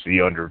as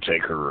The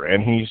Undertaker.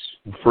 And he's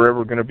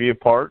forever going to be a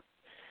part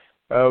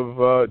of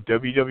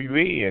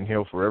WWE, and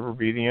he'll forever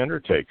be The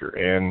Undertaker.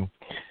 And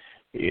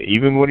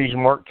even when he's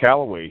Mark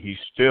Calloway, he's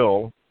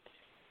still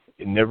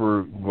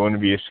never going to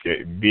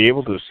be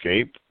able to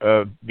escape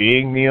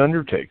being The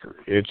Undertaker.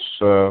 It's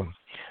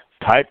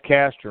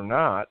typecast or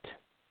not,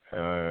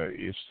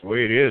 it's the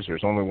way it is.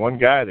 There's only one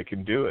guy that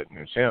can do it, and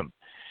it's him.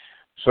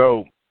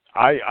 So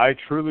I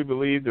truly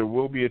believe there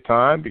will be a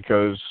time,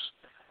 because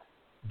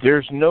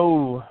there's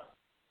no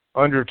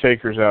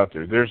Undertakers out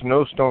there. There's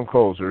no Stone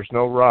Colds. There's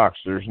no Rocks.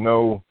 There's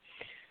no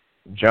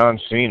John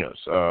Cena's.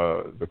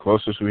 The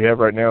closest we have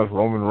right now is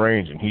Roman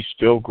Reigns, and he's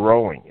still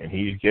growing, and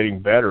he's getting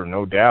better,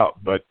 no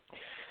doubt. But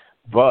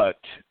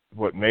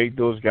what made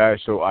those guys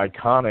so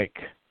iconic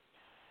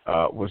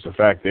was the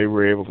fact they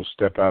were able to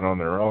step out on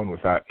their own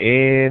without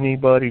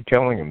anybody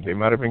telling them. They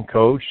might have been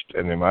coached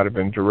and they might have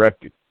been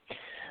directed,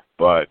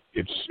 but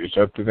it's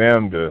up to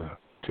them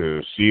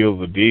to seal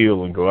the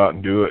deal and go out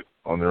and do it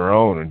on their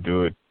own and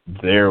do it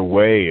their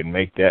way and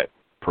make that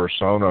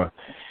persona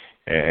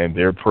and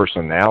their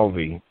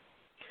personality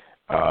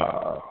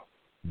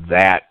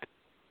that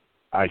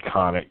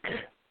iconic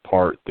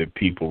part that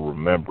people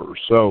remember.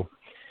 So,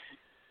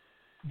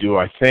 do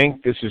I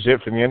think this is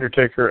it for The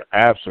Undertaker?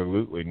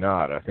 Absolutely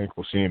not. I think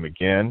we'll see him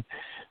again,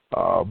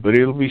 but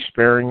it'll be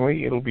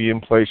sparingly. It'll be in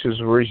places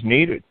where he's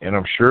needed, and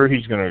I'm sure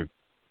he's going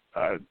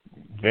to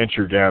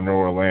venture down to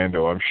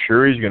Orlando. I'm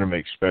sure he's going to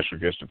make special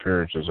guest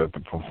appearances at the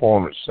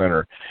Performance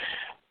Center.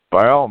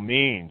 By all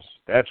means,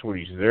 that's what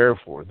he's there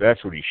for.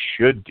 That's what he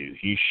should do.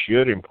 He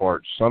should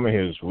impart some of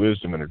his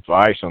wisdom and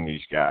advice on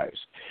these guys.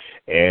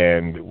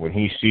 And when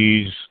he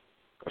sees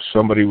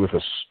somebody with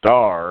a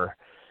star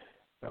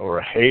or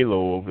a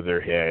halo over their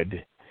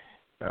head,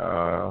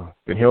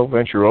 then he'll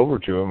venture over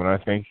to him, and I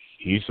think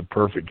he's the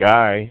perfect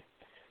guy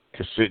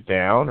to sit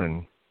down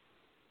and,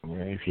 you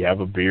know, if you have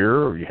a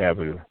beer or you have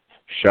a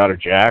shot of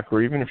Jack,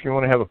 or even if you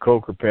want to have a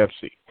Coke or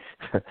Pepsi,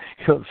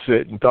 he'll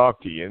sit and talk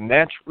to you. And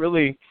that's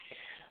really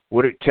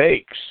what it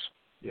takes,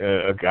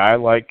 a guy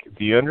like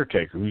The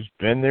Undertaker who's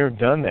been there,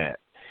 done that,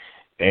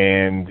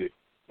 and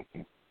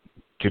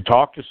to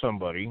talk to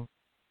somebody,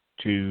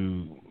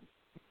 to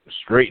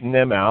straighten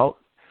them out,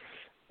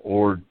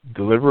 or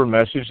deliver a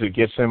message that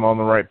gets them on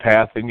the right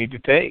path they need to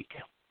take.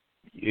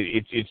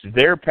 It's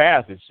their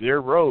path, it's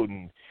their road,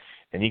 and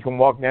he can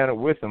walk down it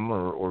with them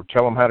or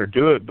tell them how to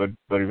do it, but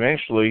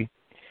eventually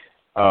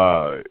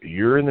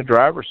you're in the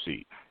driver's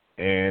seat,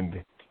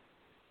 and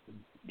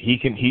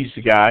he's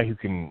the guy who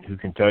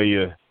can tell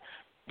you,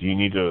 do you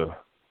need to,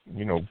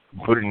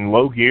 put it in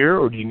low gear,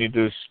 or do you need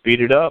to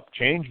speed it up,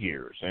 change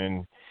gears,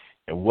 and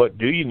what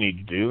do you need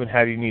to do, and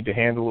how do you need to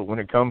handle it when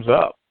it comes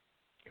up?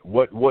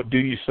 What do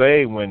you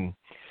say when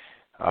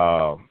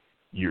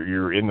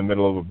you're in the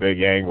middle of a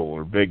big angle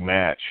or a big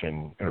match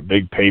and a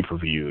big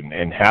pay-per-view,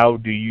 and how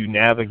do you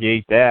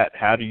navigate that?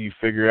 How do you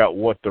figure out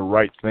what the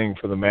right thing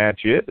for the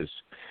match is?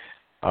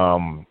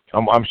 I'm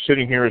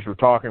sitting here as we're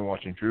talking,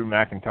 watching Drew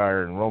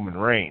McIntyre and Roman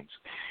Reigns,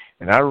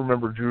 and I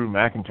remember Drew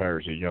McIntyre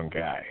as a young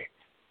guy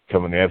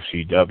coming to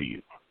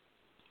FCW,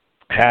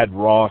 had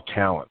raw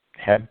talent,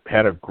 had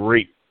a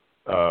great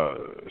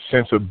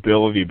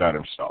sensibility about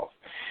himself,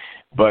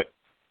 but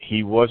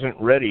he wasn't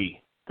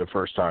ready the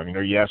first time.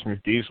 You asked me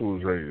if Diesel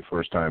was ready the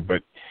first time,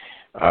 but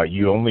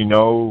you only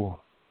know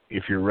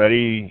if you're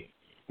ready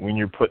when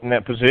you're put in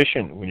that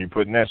position, when you're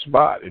put in that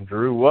spot. And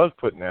Drew was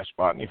put in that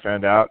spot, and he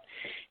found out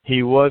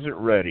he wasn't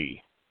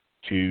ready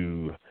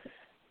to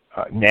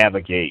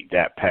navigate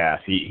that path.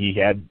 He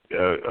had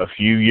a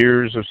few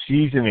years of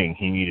seasoning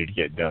he needed to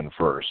get done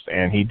first,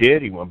 and he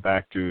did. He went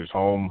back to his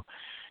home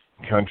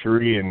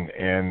country,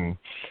 and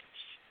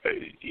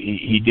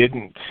he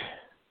didn't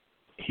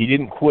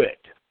quit.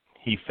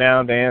 He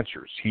found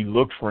answers. He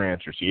looked for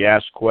answers. He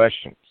asked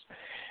questions.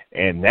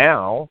 And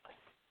now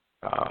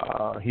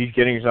he's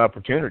getting his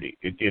opportunity.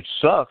 It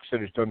sucks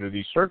that it's under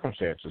these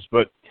circumstances,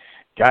 but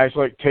guys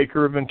like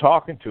Taker have been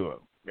talking to him.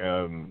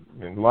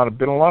 And a lot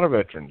of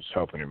veterans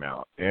helping him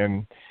out.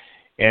 And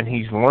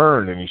he's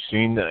learned, and he's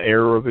seen the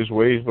error of his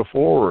ways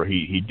before.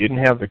 He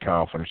didn't have the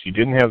confidence. He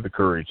didn't have the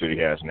courage that he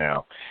has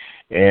now.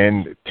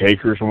 And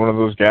Taker's one of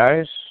those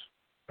guys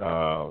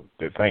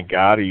that, thank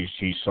God,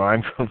 he's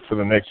signed for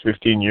the next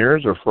 15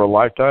 years or for a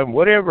lifetime,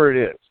 whatever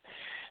it is.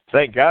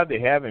 Thank God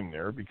they have him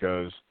there,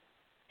 because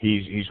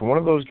he's one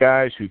of those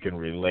guys who can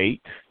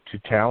relate to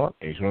talent.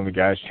 He's one of the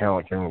guys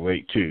talent can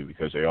relate to,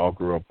 because they all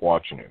grew up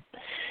watching him.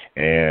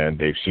 And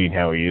they've seen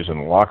how he is in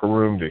the locker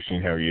room. They've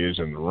seen how he is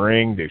in the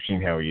ring. They've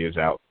seen how he is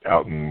out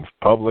in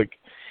public.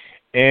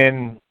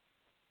 And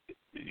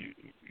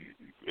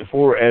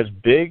for as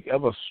big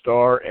of a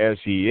star as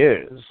he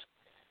is,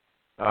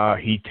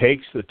 he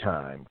takes the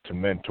time to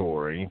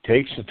mentor, and he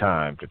takes the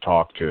time to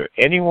talk to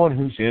anyone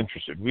who's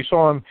interested. We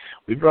saw him.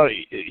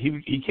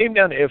 He came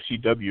down to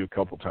FCW a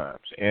couple times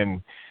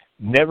and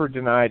never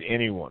denied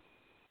anyone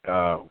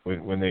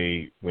when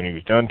he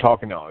was done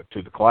talking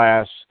to the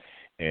class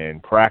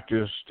and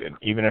practiced, and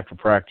even after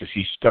practice,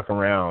 he stuck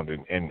around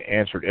and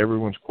answered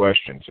everyone's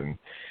questions. And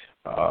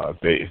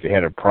if they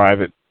had a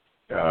private,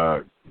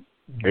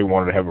 they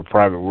wanted to have a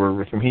private word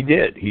with him, he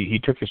did. He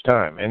took his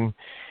time. And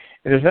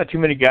there's not too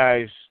many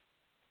guys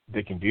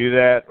that can do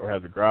that or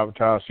have the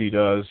gravitas he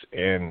does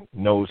and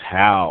knows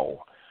how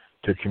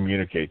to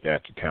communicate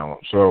that to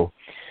talent. So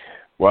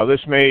while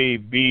this may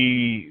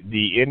be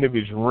the end of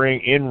his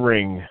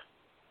in-ring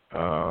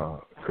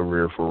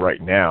career for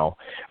right now,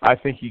 I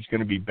think he's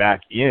going to be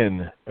back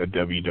in a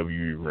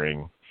WWE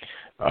ring.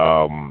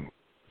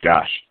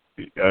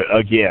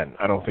 Again,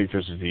 I don't think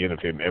this is the end of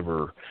him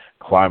ever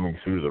climbing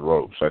through the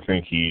ropes. I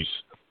think he's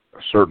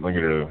certainly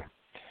going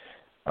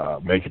to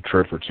make a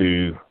trip or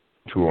two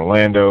to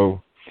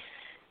Orlando,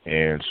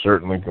 and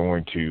certainly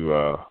going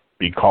to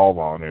be called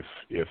on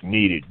if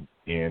needed.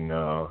 And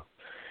the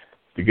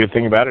good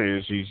thing about it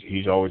is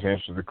he's always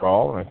answered the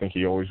call, and I think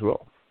he always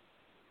will.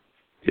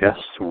 Yes,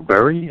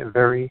 very,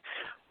 very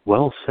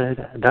well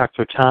said,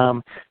 Dr.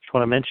 Tom. Just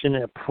want to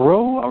mention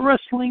Pro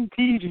Wrestling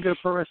Tees. You can go to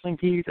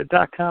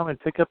ProWrestlingTees.com and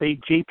pick up a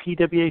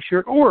JPWA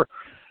shirt or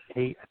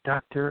a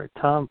Dr.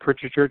 Tom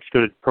Pritchard shirt. Just go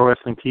to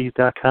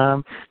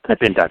ProWrestlingTees.com,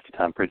 type in Dr.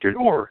 Tom Pritchard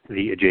or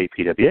the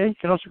JPWA. You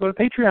can also go to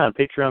Patreon.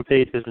 Patreon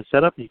page has been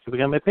set up. You can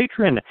become a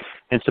patron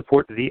and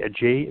support the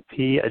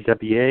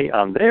JPWA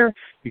on there.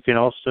 You can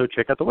also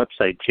check out the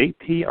website,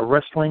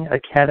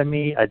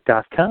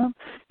 jpwrestlingacademy.com.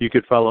 You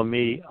could follow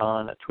me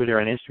on Twitter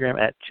and Instagram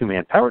at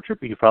 2Man Power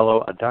Trip. You can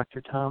follow Dr.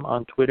 Tom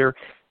on Twitter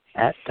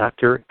at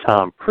Dr.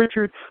 Tom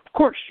Pritchard. Of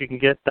course, you can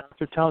get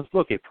Dr. Tom's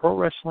book, A Pro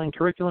Wrestling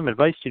Curriculum,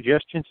 Advice,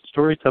 Suggestions,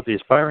 Stories to help the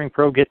aspiring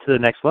pro get to the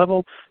next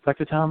level.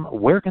 Dr. Tom,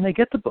 where can they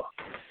get the book?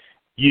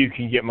 You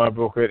can get my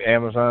book at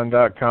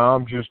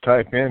Amazon.com. Just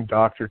type in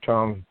Dr.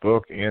 Tom's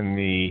book in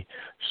the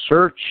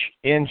search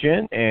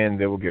engine, and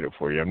they will get it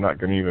for you. I'm not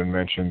going to even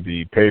mention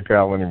the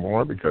PayPal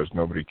anymore because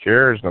nobody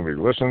cares, nobody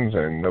listens,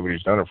 and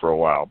nobody's done it for a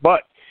while.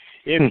 But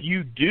if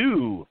you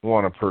do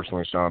want a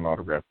personally signed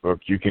autographed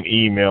book, you can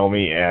email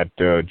me at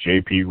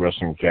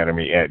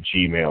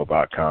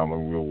jpwrestlingacademy@gmail.com,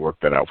 and we'll work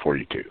that out for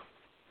you, too.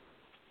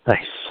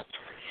 Nice.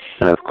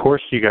 And, of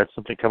course, you got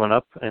something coming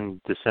up in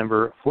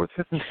December 4th,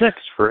 5th, and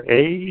 6th for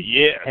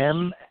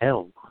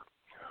AML.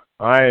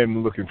 I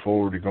am looking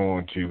forward to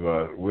going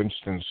to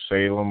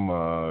Winston-Salem.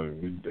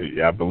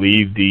 I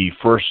believe the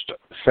first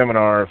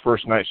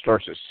night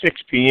starts at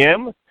 6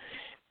 p.m.,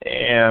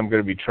 and I'm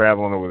going to be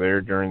traveling over there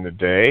during the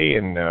day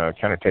and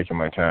kind of taking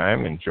my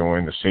time,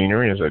 enjoying the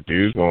scenery as I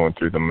do, going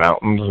through the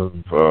mountains of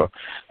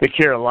the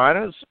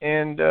Carolinas.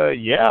 And,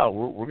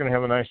 we're going to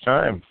have a nice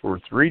time for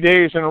 3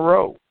 days in a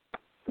row.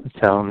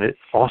 Sounded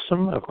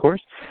awesome, of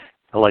course.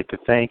 I'd like to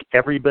thank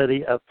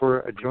everybody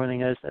for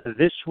joining us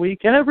this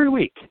week and every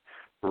week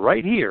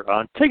right here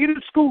on Take It to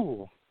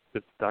School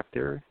with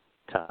Dr.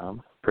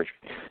 Tom Pritchard.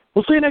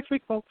 We'll see you next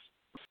week, folks.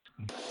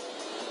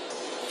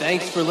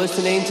 Thanks for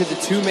listening to the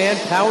 2-Man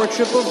Power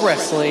Trip of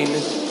Wrestling.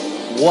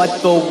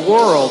 What the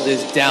world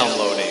is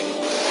downloading.